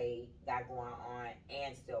thing that they got going on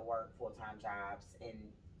and still work full-time jobs and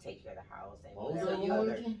take care of the house and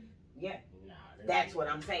whatever. Yeah. That's what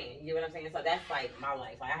I'm saying. You know what I'm saying? So that's like my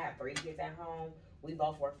life. Like I have 3 kids at home. We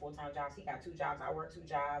both work full-time jobs. He got 2 jobs. I work 2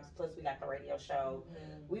 jobs. Plus we got the radio show.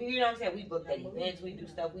 We, you know what I'm saying? We book the events. We do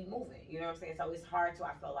stuff. We move it. You know what I'm saying? So it's hard to,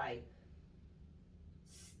 I feel like,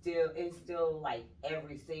 instill like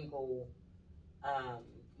every single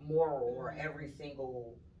moral or every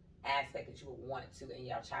single aspect that you would want to in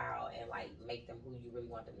your child and like make them who you really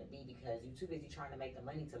want them to be because you're too busy trying to make the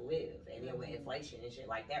money to live. And then with inflation and shit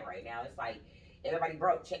like that right now, it's like everybody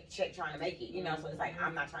broke, check, trying to make it, you know? So it's like,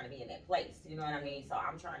 I'm not trying to be in that place, you know what I mean? So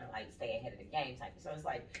I'm trying to like stay ahead of the game type. So it's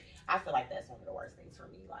like, I feel like that's one of the worst things for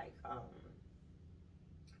me. Like,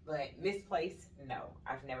 but misplaced, no.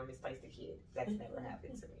 I've never misplaced a kid. That's never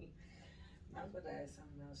happened to me. I was about to ask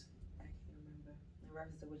something else. I can't remember. In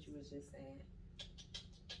reference to what you was just saying.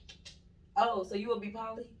 Oh, so you would be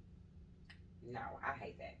poly? No, I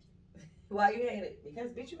hate that. Why you hate it? Because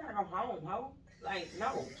bitch, you gotta go home, ho. Like,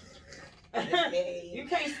 no. Okay. You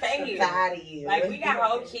can't stay here. Tired of you. Like, we got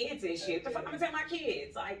whole kids and shit. The fuck I'm gonna tell my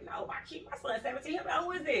kids? Like, no, my son's 17. He'll be like,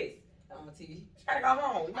 who is this? Auntie. She gotta go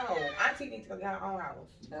home. No, auntie needs to go get her own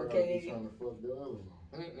house. Okay. Trying to fuck the other one.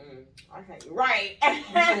 Okay. Right. You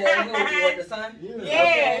said who? You want the son? Yeah,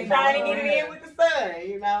 Okay. trying to get it in with the son,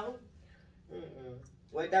 you know?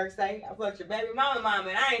 What Dirk say? I fucked your baby mama,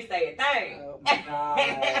 and I ain't say a thing. Oh my God. You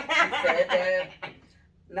said that.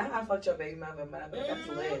 Now I fucked your baby mama. That's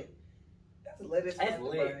lit. That's the latest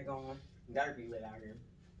lit. Going. Dirk be lit out here.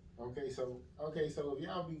 Okay, so if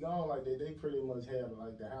y'all be gone like that, they pretty much have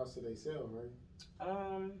like the house to themselves, right?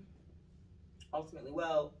 ultimately,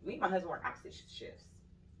 well, me and my husband work opposite shifts.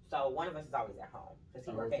 So one of us is always at home because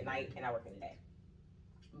he works at night and I work in the day.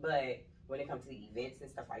 But when it comes to the events and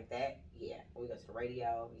stuff like that, yeah, when we go to the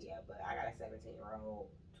radio, yeah. But I got a 17-year-old,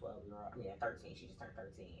 12-year-old. I mean, a 13. She just turned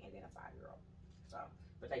 13, and then a 5-year-old. So,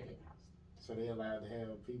 but they in the house. So they allowed to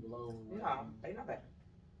have people over? No, they know better.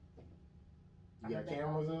 You got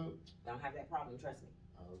cameras up? Don't have that problem. Trust me.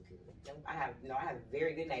 Oh, okay. I have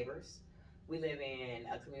very good neighbors. We live in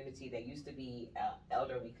a community that used to be an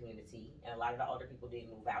elderly community, and a lot of the older people didn't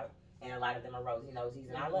move out, and a lot of them are rosy nosies,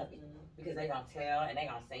 and I love it because they gonna tell and they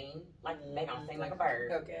gonna sing like a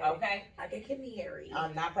bird. Okay. Like a canary.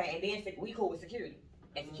 I'm not playing. And then we cool with security,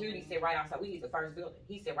 and security sit right outside. We use the first building.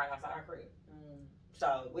 He sit right outside our crib,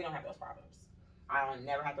 so we don't have those problems. I don't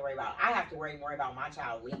never have to worry about. I have to worry more about my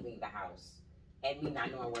child leaving the house and me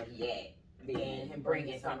not knowing where he at than him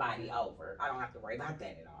bringing somebody over. I don't have to worry about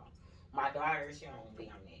that at all. My daughter, she don't be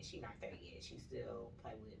on that. She not there yet. She still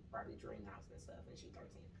play with Barbie Dream House and stuff, and she's 13.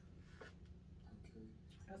 Okay.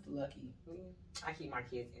 That's lucky. I keep my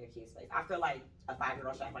kids in a kid's space. I feel like a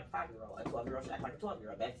 5-year-old should act like a 5-year-old. A 12-year-old should act like a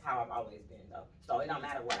 12-year-old. That's how I've always been, though. So it don't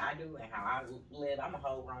matter what I do and how I live. I'm a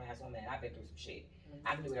whole grown ass woman, and I've been through some shit.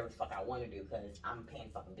 I can do whatever the fuck I want to do because I'm paying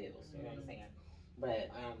fucking bills. You know what I'm saying?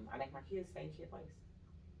 But I make my kids stay in kid place.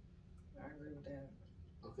 I agree with that.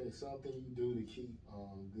 Okay, something you do to keep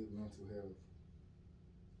good mental health.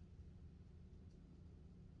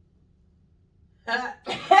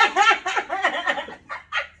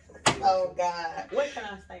 Oh God. What can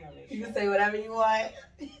I say on this? You can say whatever you want.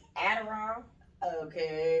 Adderall.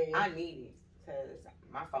 Okay. I need it because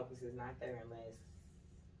my focus is not there unless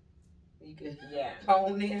You can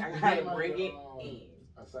hone in. I gotta bring it in.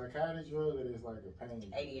 A psychotic drug that is like a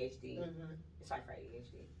pain. ADHD. Mm-hmm. It's like for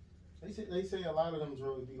ADHD. They say a lot of them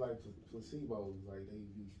drugs be like placebos, like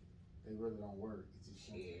they really don't work. It's just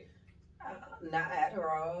Shit. Not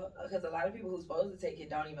Adderall, because a lot of people who's supposed to take it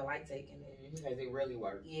don't even like taking it. Because it really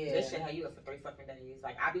works. Yeah. This shit had you up for 3 fucking days.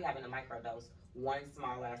 Like I be having a microdose, one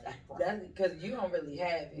small ass Adderall. That's because you don't really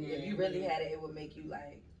have it. If you really had it, it would make you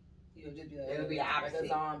like, you'll just be like, It would be the like opposite. a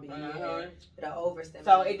zombie. Uh-huh. The overstimulation.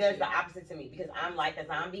 So it does the opposite to me because I'm like a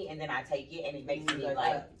zombie and then I take it and it makes me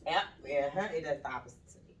like, yep, yeah, it does the opposite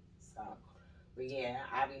to me. So, but yeah,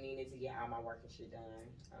 I be needing to get all my work and shit done.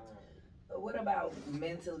 But what about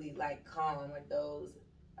mentally, like calm, like those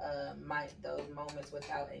moments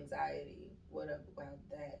without anxiety? What about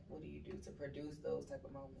that? What do you do to produce those type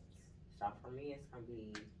of moments? So for me, it's gonna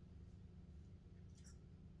be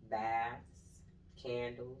baths,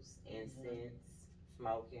 candles, incense,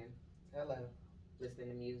 smoking, Hello. listening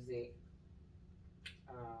to music.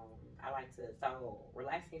 I like to, so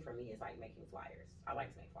relaxing for me is like making flyers. I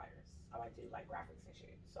like to make flyers. I like to do like graphics and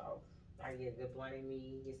shit. So I get a good blunt in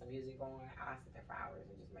me, get some music going. I sit there for hours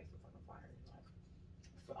and just make some fucking flyers,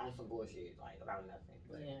 like on some bullshit, like about nothing.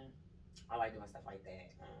 But Yeah. I like doing stuff like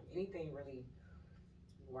that. Anything really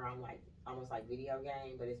where I'm like almost like video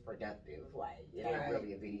game, but it's productive. Like it ain't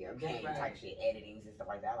really a video game type shit, editings and stuff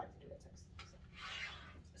like that. I like to do that type of stuff. So.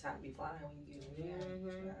 It's time to be flying when you get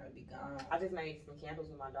to be gone. I just made some candles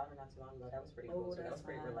with my daughter not too long ago. That was pretty cool. That was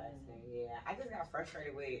pretty relaxing. Yeah, I just got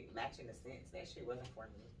frustrated with matching the scents. That shit wasn't for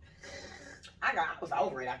me. I was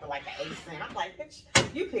over it after like the 8th scent. I'm like, bitch,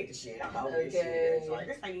 you pick the shit. I'm over this shit. Like,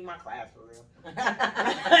 this ain't even my class for real.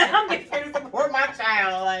 I'm just here to support my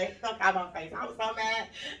child. Like, fuck out my face. I was so mad.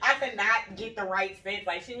 I could not get the right scents.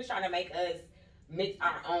 Like, she was trying to make us mix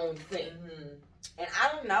our own scent. And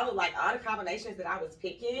I don't know, like all the combinations that I was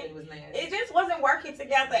picking, it just wasn't working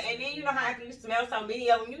together. And then you know how after you smell so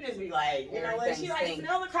many of them, you just be like, you know what? She like,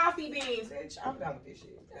 smell the coffee beans. Bitch, I'm done with this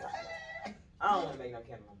shit. I don't want to make no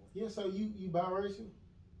candle no more. Yeah, so you biracial?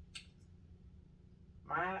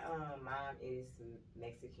 My mom is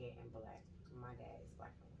Mexican and black. My dad is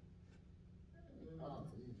black and white. Oh,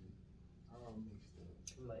 easy. All mixed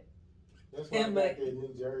up. But that's why I got that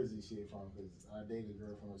New Jersey shit from, because I dated a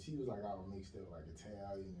girl from, she was like all mixed up, like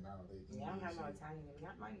Italian and all that. Yeah, I don't have no Italian in me.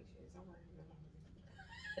 I might shit. Don't worry.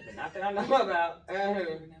 But not that I know about.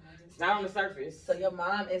 It's not on the surface. So your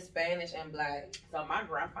mom is Spanish and black. So my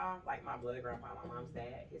grandpa, like my blood grandpa, my mom's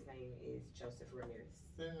dad, his name is Joseph Ramirez.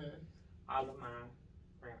 All of my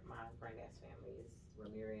granddad's family is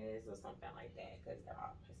Ramirez or something like that because they're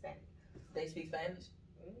all Hispanic. They speak Spanish?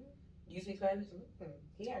 You speak Spanish?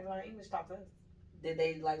 He had to learn English taught to us. Did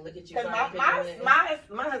they like look at you? Because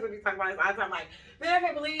my husband be talking about this all the time. Like, man, I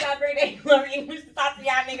can't believe y'all granddad learn English to talk to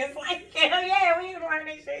y'all niggas. Like, hell yeah, we need to learn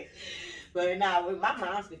this shit. But nah, my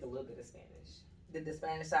mom speaks a little bit of Spanish. Did the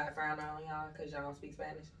Spanish side frown on y'all because y'all don't speak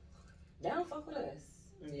Spanish? They don't fuck with us.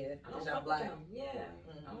 Yeah, I don't y'all fuck black. with them. Yeah,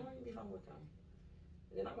 I don't even be fucking with them.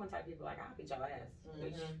 Then I'm one type of people like, I'll beat your ass.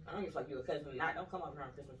 Bitch. Mhm. I don't give a fuck you a cousin or not. Don't come over here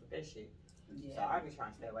on Christmas with that shit. Yeah. So I be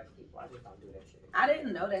trying to stay away from people. I just don't do that shit. I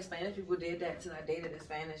didn't know that Spanish people did that till I dated a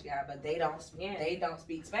Spanish guy, but they don't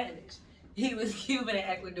speak Spanish. He was Cuban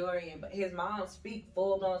and Ecuadorian, but his mom speak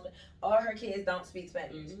full blown. All her kids don't speak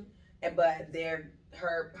Spanish, and but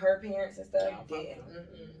her parents and stuff didn't,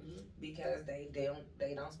 because they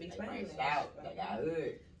don't speak Spanish. They got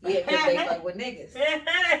hood. Yeah, because they fuck with niggas.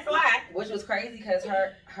 That's why. Which was crazy because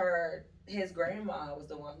his grandma was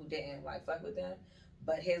the one who didn't like fuck with them,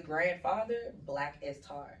 but his grandfather black as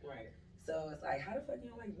tar. Right. So it's like, how the fuck you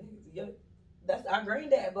don't like niggas? Yo, that's our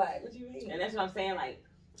granddad black. What you mean? And that's what I'm saying. Like,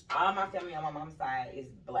 all my family on my mom's side is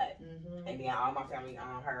black, and then all my family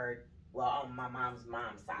on on my mom's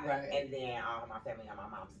side, Right. and then all my family on my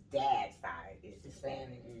mom's dad's side is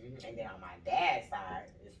Hispanic, and then on my dad's side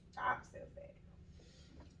is the opposite of that.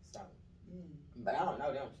 So, but I don't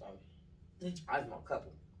know them, so I just know a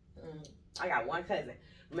couple. I got one cousin,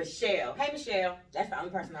 Michelle. Hey, Michelle. That's the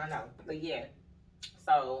only person I know. But yeah,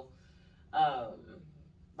 so,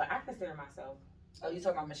 but I consider myself. Oh, you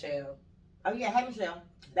talking about Michelle? Oh yeah, hey Michelle.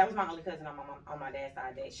 That was my only cousin on my dad's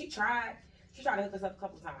side. That she tried to hook us up a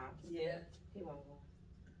couple times. Yeah. He won't go.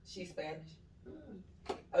 She's Spanish.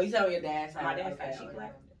 Oh, you talking your dad's side? My dad's Okay, side, she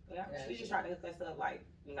black. Yeah. She just tried to hook us up, like,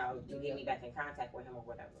 to get me back in contact with him or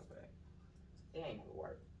whatever, but it ain't never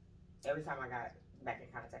worked. Every time I got back in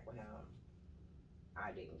contact with him,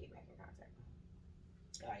 I didn't get back in contact with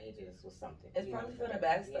him. Like, it just was something. It's probably for the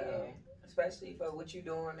best, though. Yeah. Especially for what you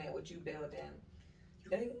doing and what you building.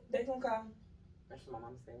 They gonna come. That's what my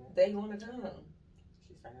mom said. They gonna come.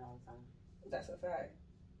 She said it all the time. That's a fact.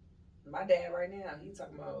 My dad right now, he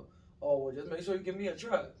talking about, oh, well, just make sure you give me a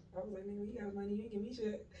truck. I was like, nigga, you got money, you ain't give me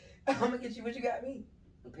shit. I'm gonna get you what you got me.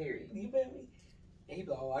 Period. You feel me? And he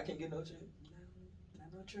be like, oh, I can't get no shit. No,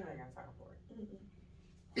 not no I truck. ain't got time for it.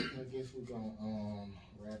 I guess we're gonna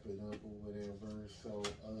wrap it up or whatever. So,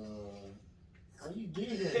 are you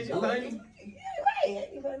giggling? You money? Yeah, right.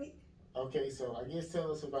 You money? Okay, so I guess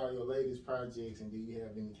tell us about your latest projects, and do you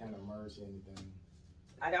have any kind of merch or anything?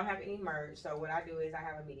 I don't have any merch, so what I do is I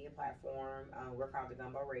have a media platform. We're called the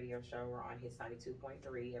Gumbo Radio Show. We're on his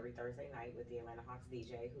 92.3 every Thursday night with the Atlanta Hawks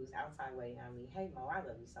DJ, who's outside waiting on me. Hey Mo, I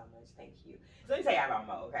love you so much. Thank you. So let me tell you about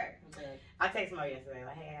Mo, okay? I texted Mo yesterday,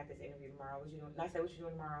 like, hey, I have this interview tomorrow. What you doing? And I said, what you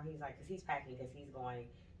doing tomorrow? He's like, because he's packing, because he's going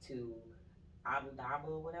to Abu Dhabi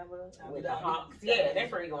or whatever with the Hawks. Yeah,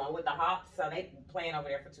 that's where he's going with the Hawks. So they playing over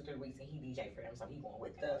there for 2-3 weeks, and he DJ for them, so he going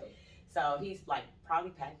with them. So he's like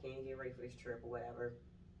probably packing, getting ready for his trip or whatever.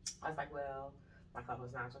 I was like, well, my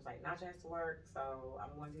co-host Nacha was like, Nacha has to work, so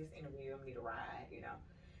I'm going to this interview. I need a ride,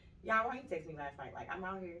 Y'all, why he texted me last night? Like, I'm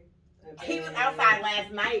out here. Okay. He was outside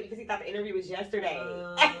last night because he thought the interview was yesterday.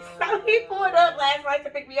 So he pulled up last night to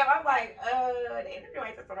pick me up. I'm like, the interview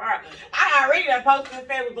ain't till tomorrow. I already done posted and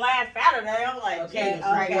said it was last Saturday. I'm like, okay,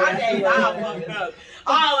 our days all fucked up.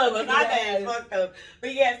 All of us, our days fucked up.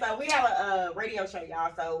 But yeah, so we have a radio show,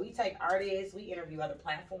 y'all. So we take artists, we interview other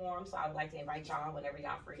platforms. So I would like to invite y'all whenever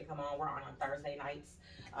y'all free to come on. We're on Thursday nights.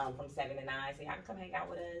 From 7 to 9, so y'all can come hang out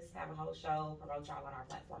with us, have a whole show, promote y'all on our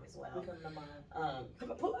platform as well. We coming tomorrow.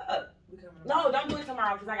 Pull up. We coming No, tomorrow. don't do it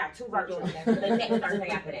tomorrow because I got 2 virtual the next Thursday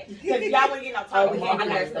after that. Because y'all wouldn't get no time. We can't do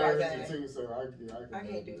next Thursday too, so I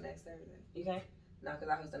can't do next Thursday. You can't? No, because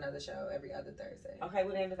I host another show every other Thursday. Okay,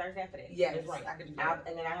 well then the Thursday after that. Yes, that's right. I can do that.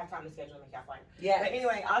 And then I have time to schedule and make y'all fly. Yeah. But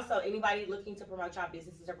anyway, also anybody looking to promote y'all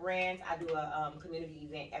businesses or brands, I do a community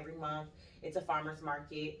event every month. It's a farmer's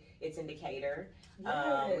market. It's in Decatur.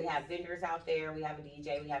 Yes. We have vendors out there. We have a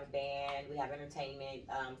DJ. We have a band. We have entertainment.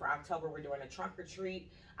 For October, we're doing a trunk or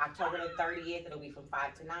treat. October the 30th, it'll be from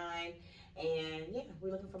 5 to 9. And yeah,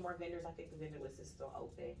 we're looking for more vendors. I think the vendor list is still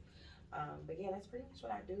open. But yeah, that's pretty much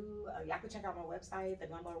what I do. Y'all can check out my website, the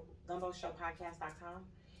GumboShowPodcast.com.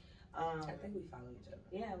 I think we follow each other.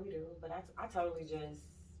 Yeah, we do. But I totally just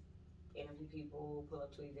interview people, pull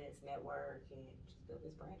up to events, network, and just build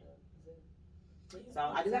this brand up. That's it. So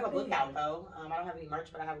I do have a book out though. I don't have any merch,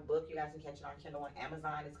 but I have a book. You guys can catch it on Kindle and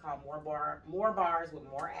Amazon. It's called More Bars with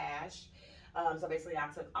More Ash. So basically, I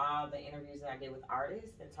took all the interviews that I did with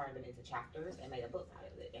artists and turned them into chapters and made a book out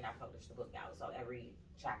of it. And I published the book out. So every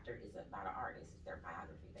chapter is about an artist. It's their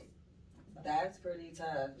biography. That's pretty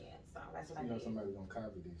tough. Yeah, so that's what I did. Somebody gonna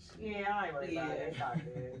copy this shit. Yeah, I ain't worried about it. It's all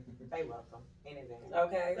good. They welcome in advance.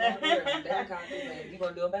 Okay, they're confident. You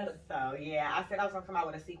gonna do it better. So yeah, I said I was gonna come out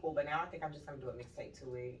with a sequel, but now I think I'm just gonna do a mixtape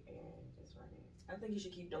to it and just run it. I think you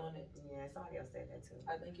should keep doing it. Yeah, somebody else said that too.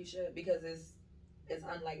 I think you should because it's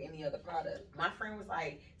unlike any other product. My friend was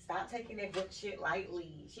like, "Stop taking that book shit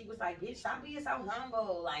lightly." She was like, "Bitch, stop being so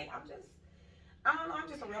humble." Like I don't know. I'm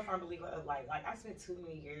just a real firm believer of like I spent too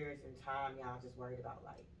many years and time, y'all, just worried about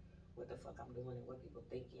like what the fuck I'm doing and what people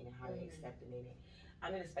thinking and how they accepting it.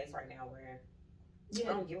 I'm in a space right now where I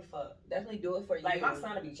don't give a fuck. Definitely do it for you. Like, my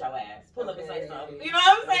son will beat your ass. Pull up and say something. You know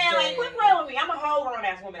what I'm saying? Like, quit playing with me. I'm a whole grown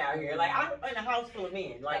ass woman out here. Like, I'm in a house full of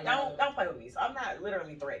men. Like, don't play with me. So I'm not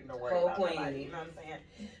literally threatened or worried about nobody. You know what I'm saying?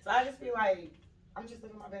 So I just feel like I'm just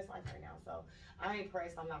living my best life right now. So I ain't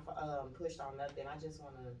pressed. I'm not pushed on nothing. I just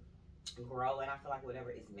want to grow, and I feel like whatever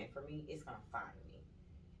is meant for me, it's gonna find me.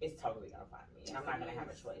 It's totally gonna find me. And I'm not gonna have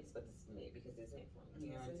a choice, but it's meant because it's meant for me.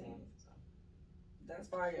 You know what I'm saying? So. That's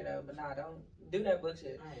fire though, but nah, don't do that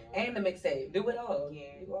bullshit. And the mixtape, do it all.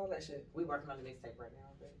 Yeah, do all that shit. We working on the mixtape right now,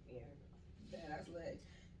 but yeah, that's lit.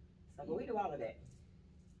 So, but we do all of that.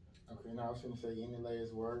 Okay, now I was gonna say any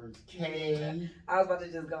last words. Kay. I was about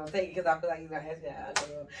to just go and take it because I feel like you're gonna ask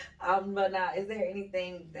me. But now, is there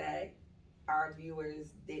anything that our viewers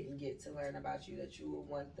didn't get to learn about you that you would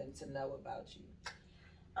want them to know about you?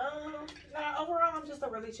 No, overall, I'm just a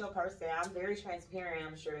really chill person. I'm very transparent,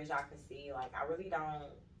 I'm sure, as y'all can see. Like, I really don't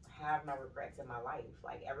have no regrets in my life.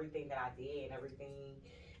 Like, everything that I did and everything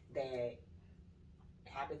that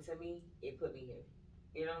happened to me, it put me here.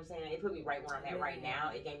 You know what I'm saying? It put me right where I'm at right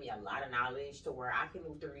now. It gave me a lot of knowledge to where I can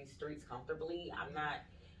move through these streets comfortably. I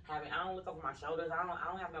don't look over my shoulders. I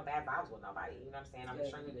don't have no bad vibes with nobody. You know what I'm saying? I'm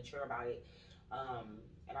extremely mature about it.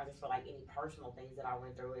 And I just feel like any personal things that I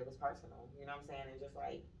went through, it was personal. You know what I'm saying? And just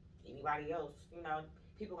like anybody else, you know,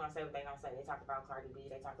 people gonna say what they gonna say. They talk about Cardi B,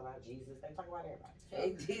 they talk about Jesus, they talk about everybody. So,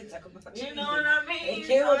 they did talk about Jesus. You know what I mean? They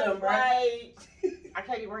killed them, right? I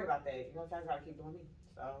can't be worried about that. You know what I'm saying? I gotta keep doing me.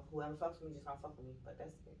 So whoever fucks with me just gonna fuck with me. But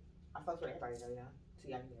that's it. I fucks with everybody though, y'all.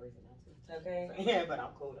 See, I need a reason not to. Okay. So, yeah, but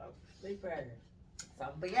I'm cool though. Big prayer.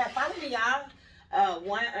 So, but yeah, follow me, y'all.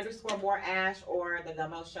 1_more Ash or the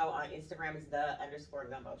Gumbo Show on Instagram is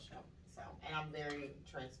 _Gumbo Show. So, and I'm very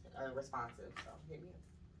responsive. So hit me up.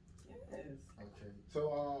 Yes. Okay.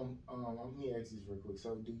 So I'm gonna ask this real quick.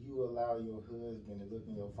 So do you allow your husband to look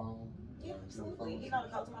in your phone? Yeah, absolutely. You know the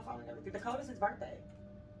code to my phone and everything. The code is his birthday.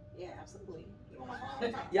 Yeah, absolutely. You want my phone all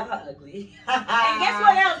the time. Y'all ugly. And guess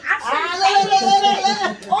what else?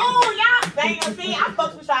 Oh, y'all banging. See, I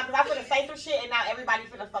fucks with y'all because I finna say some shit and now everybody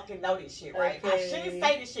finna fucking know this shit, right? Okay. I shouldn't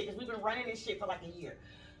say this shit because we've been running this shit for like a year.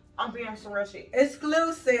 I'm being some real shit.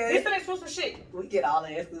 Exclusive. This is exclusive shit. We get all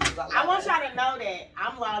the exclusives. I want y'all to know that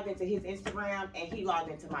I'm logged into his Instagram and he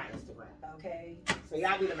logged into my Instagram. Okay. So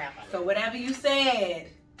y'all do the math on it. So whatever you said,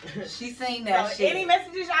 she seen that so shit. Any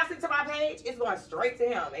messages y'all send to my page, it's going straight to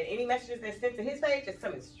him. And any messages that's sent to his page, it's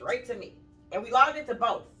coming straight to me. And we logged into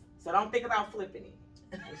both. So don't think about flipping it.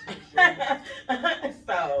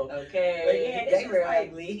 So okay, but yeah, they were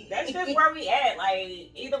ugly. That's just where we at.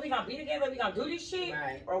 Like either we gonna be together, we gonna do this shit,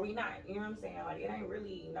 right, or we not. You know what I'm saying? Like it ain't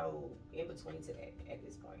really no in between to that at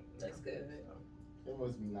this point. That's good. It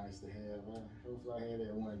must be nice to have. Hopefully I had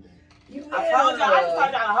that one day. I just told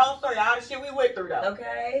y'all the whole story, all the shit we went through though.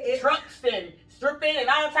 Okay, trucks and stripping and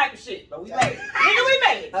all type of shit, but we made it. Nigga, we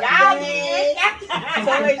made it. God did.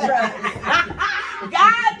 Toy trucks.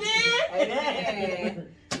 God did.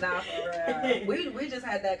 Nah, for real. We just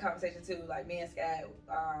had that conversation too. Like me and Scott,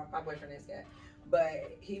 my boyfriend is Scott,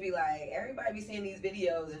 but he be like, everybody be seeing these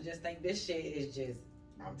videos and just think this shit is just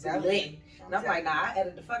lit. And I'm like, nah, I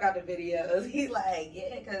edit the fuck out the videos. He's like,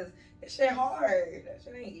 yeah, cause this shit hard. That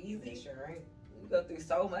shit ain't easy. Sure ain't. We go through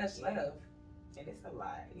so much stuff. And it's a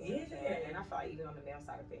lot. You know and I feel like even on the male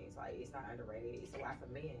side of things, like it's not underrated. It's a lot for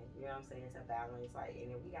men. You know what I'm saying? To balance, like, and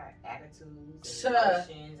then we got attitudes and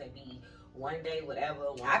emotions and be one day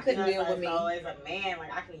whatever. I couldn't deal with me. So as a man,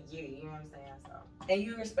 like I can get it. You know what I'm saying? So. And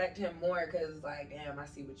you respect him more because, like, damn, I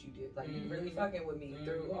see what you did. Like, you really fucking with me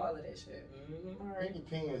through all of this shit. It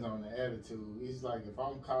depends on the attitude. It's like if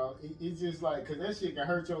I'm called, it's just like, because that shit can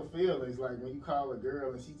hurt your feelings. Like when you call a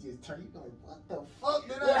girl and she just turn, you like, what the fuck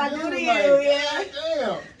did I do to you? Yeah.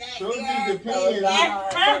 Damn. So it just depends.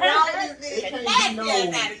 It can't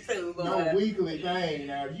be no weekly thing.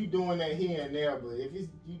 Now, if you doing that here and there, but if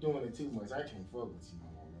you doing it too much, I can't fuck with you no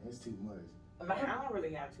more, man. It's too much. I don't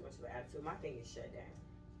really have too much of an attitude. My thing is shut down.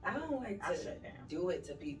 I don't like to do it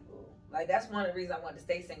to people. Like, that's one of the reasons I wanted to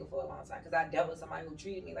stay single for a long time. Because I dealt with somebody who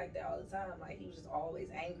treated me like that all the time. Like, he was just always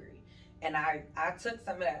angry. And I took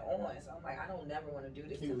some of that on. So I'm like, I don't never want to do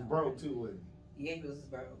this. He was broke too, wasn't he? Yeah, he was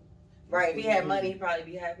broke. Right, if he had money, he'd probably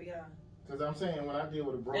be happy, huh? Because I'm saying, when I deal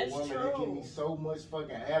with a broke woman, they give me so much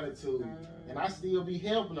fucking attitude. And I still be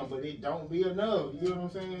helping them, but it don't be enough. You know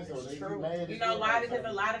what I'm saying? So they be mad. You know why? Because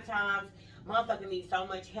a lot of times, motherfucker needs so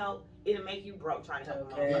much help, it'll make you broke trying to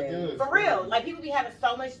help a Okay. motherfucker. For real, like people be having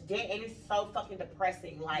so much debt and it's so fucking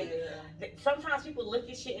depressing. Like sometimes people look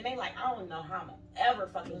at shit and they like, I don't know how I'm gonna ever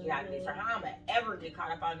fucking get out of this or how I'm gonna ever get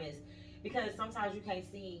caught up on this, because sometimes you can't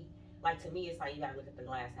see. Like to me, it's like you gotta look at the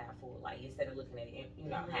glass half full, like instead of looking at it,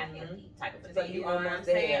 half empty type of thing. So you know what I'm almost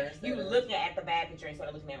saying? there. You looking at the bad picture instead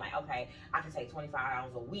of looking at like, okay, I can take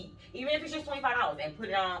 $25 a week, even if it's just $25, and put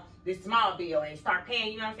it on this small bill and start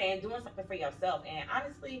paying. You know what I'm saying? Doing something for yourself. And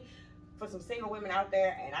honestly, for some single women out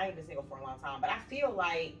there, and I ain't been single for a long time, but I feel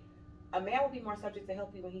like a man will be more subject to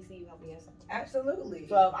help you when he see you helping yourself. Absolutely.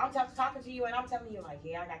 So if I'm talking to you and I'm telling you like,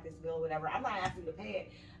 yeah, I got this bill, or whatever, I'm not asking you to pay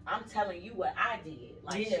it. I'm telling you what I did.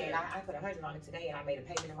 Like, shit, I put 100 on it today, and I made a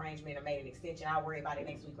payment arrangement, I made an extension. I'll worry about it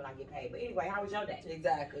next week when I get paid. But anyway, how was your day?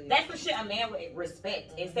 Exactly. That's the shit a man would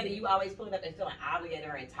respect, instead of you always pulling up and feeling obligated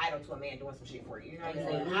or entitled to a man doing some shit for you. You know what I'm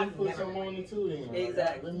saying? Let me put some on it too then.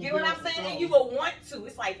 Exactly. You know what I'm saying? And you will want to.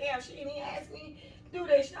 It's like, damn, she didn't even ask me to do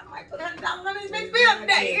this shit. I might put $100 on this next bill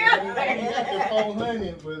today. You got the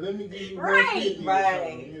 400, but let me give you Right. 150 or Right.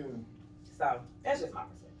 something, yeah. So that's just my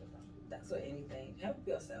perspective. That's what anything. Help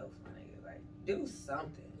yourself, my nigga. Like, do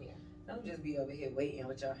something. Yeah. Don't just be over here waiting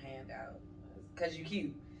with your hand out. Cause you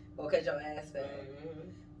cute. Or cause your ass fat.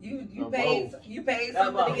 You Or paid both. you paid Or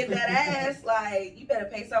something to both. get that ass. Like, you better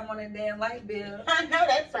pay someone a damn light bill. I know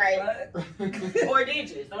that's right. Fuck. Or did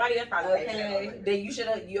you? Somebody else probably paid Okay. for it. Then you should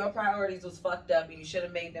have, your priorities was fucked up and you should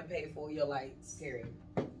have made them pay for your lights. Period.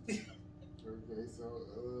 Okay, so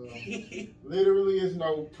literally it's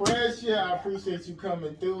no pressure. I appreciate you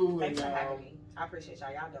coming through. Thanks And for having me. I appreciate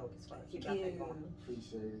y'all. Y'all dope as fuck. Keep y'all thing going.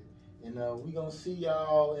 appreciate it. And we gonna see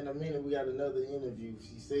y'all in a minute. We got another interview.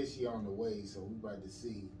 She says she on the way, so we about to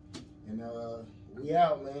see. And we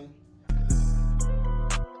out, man.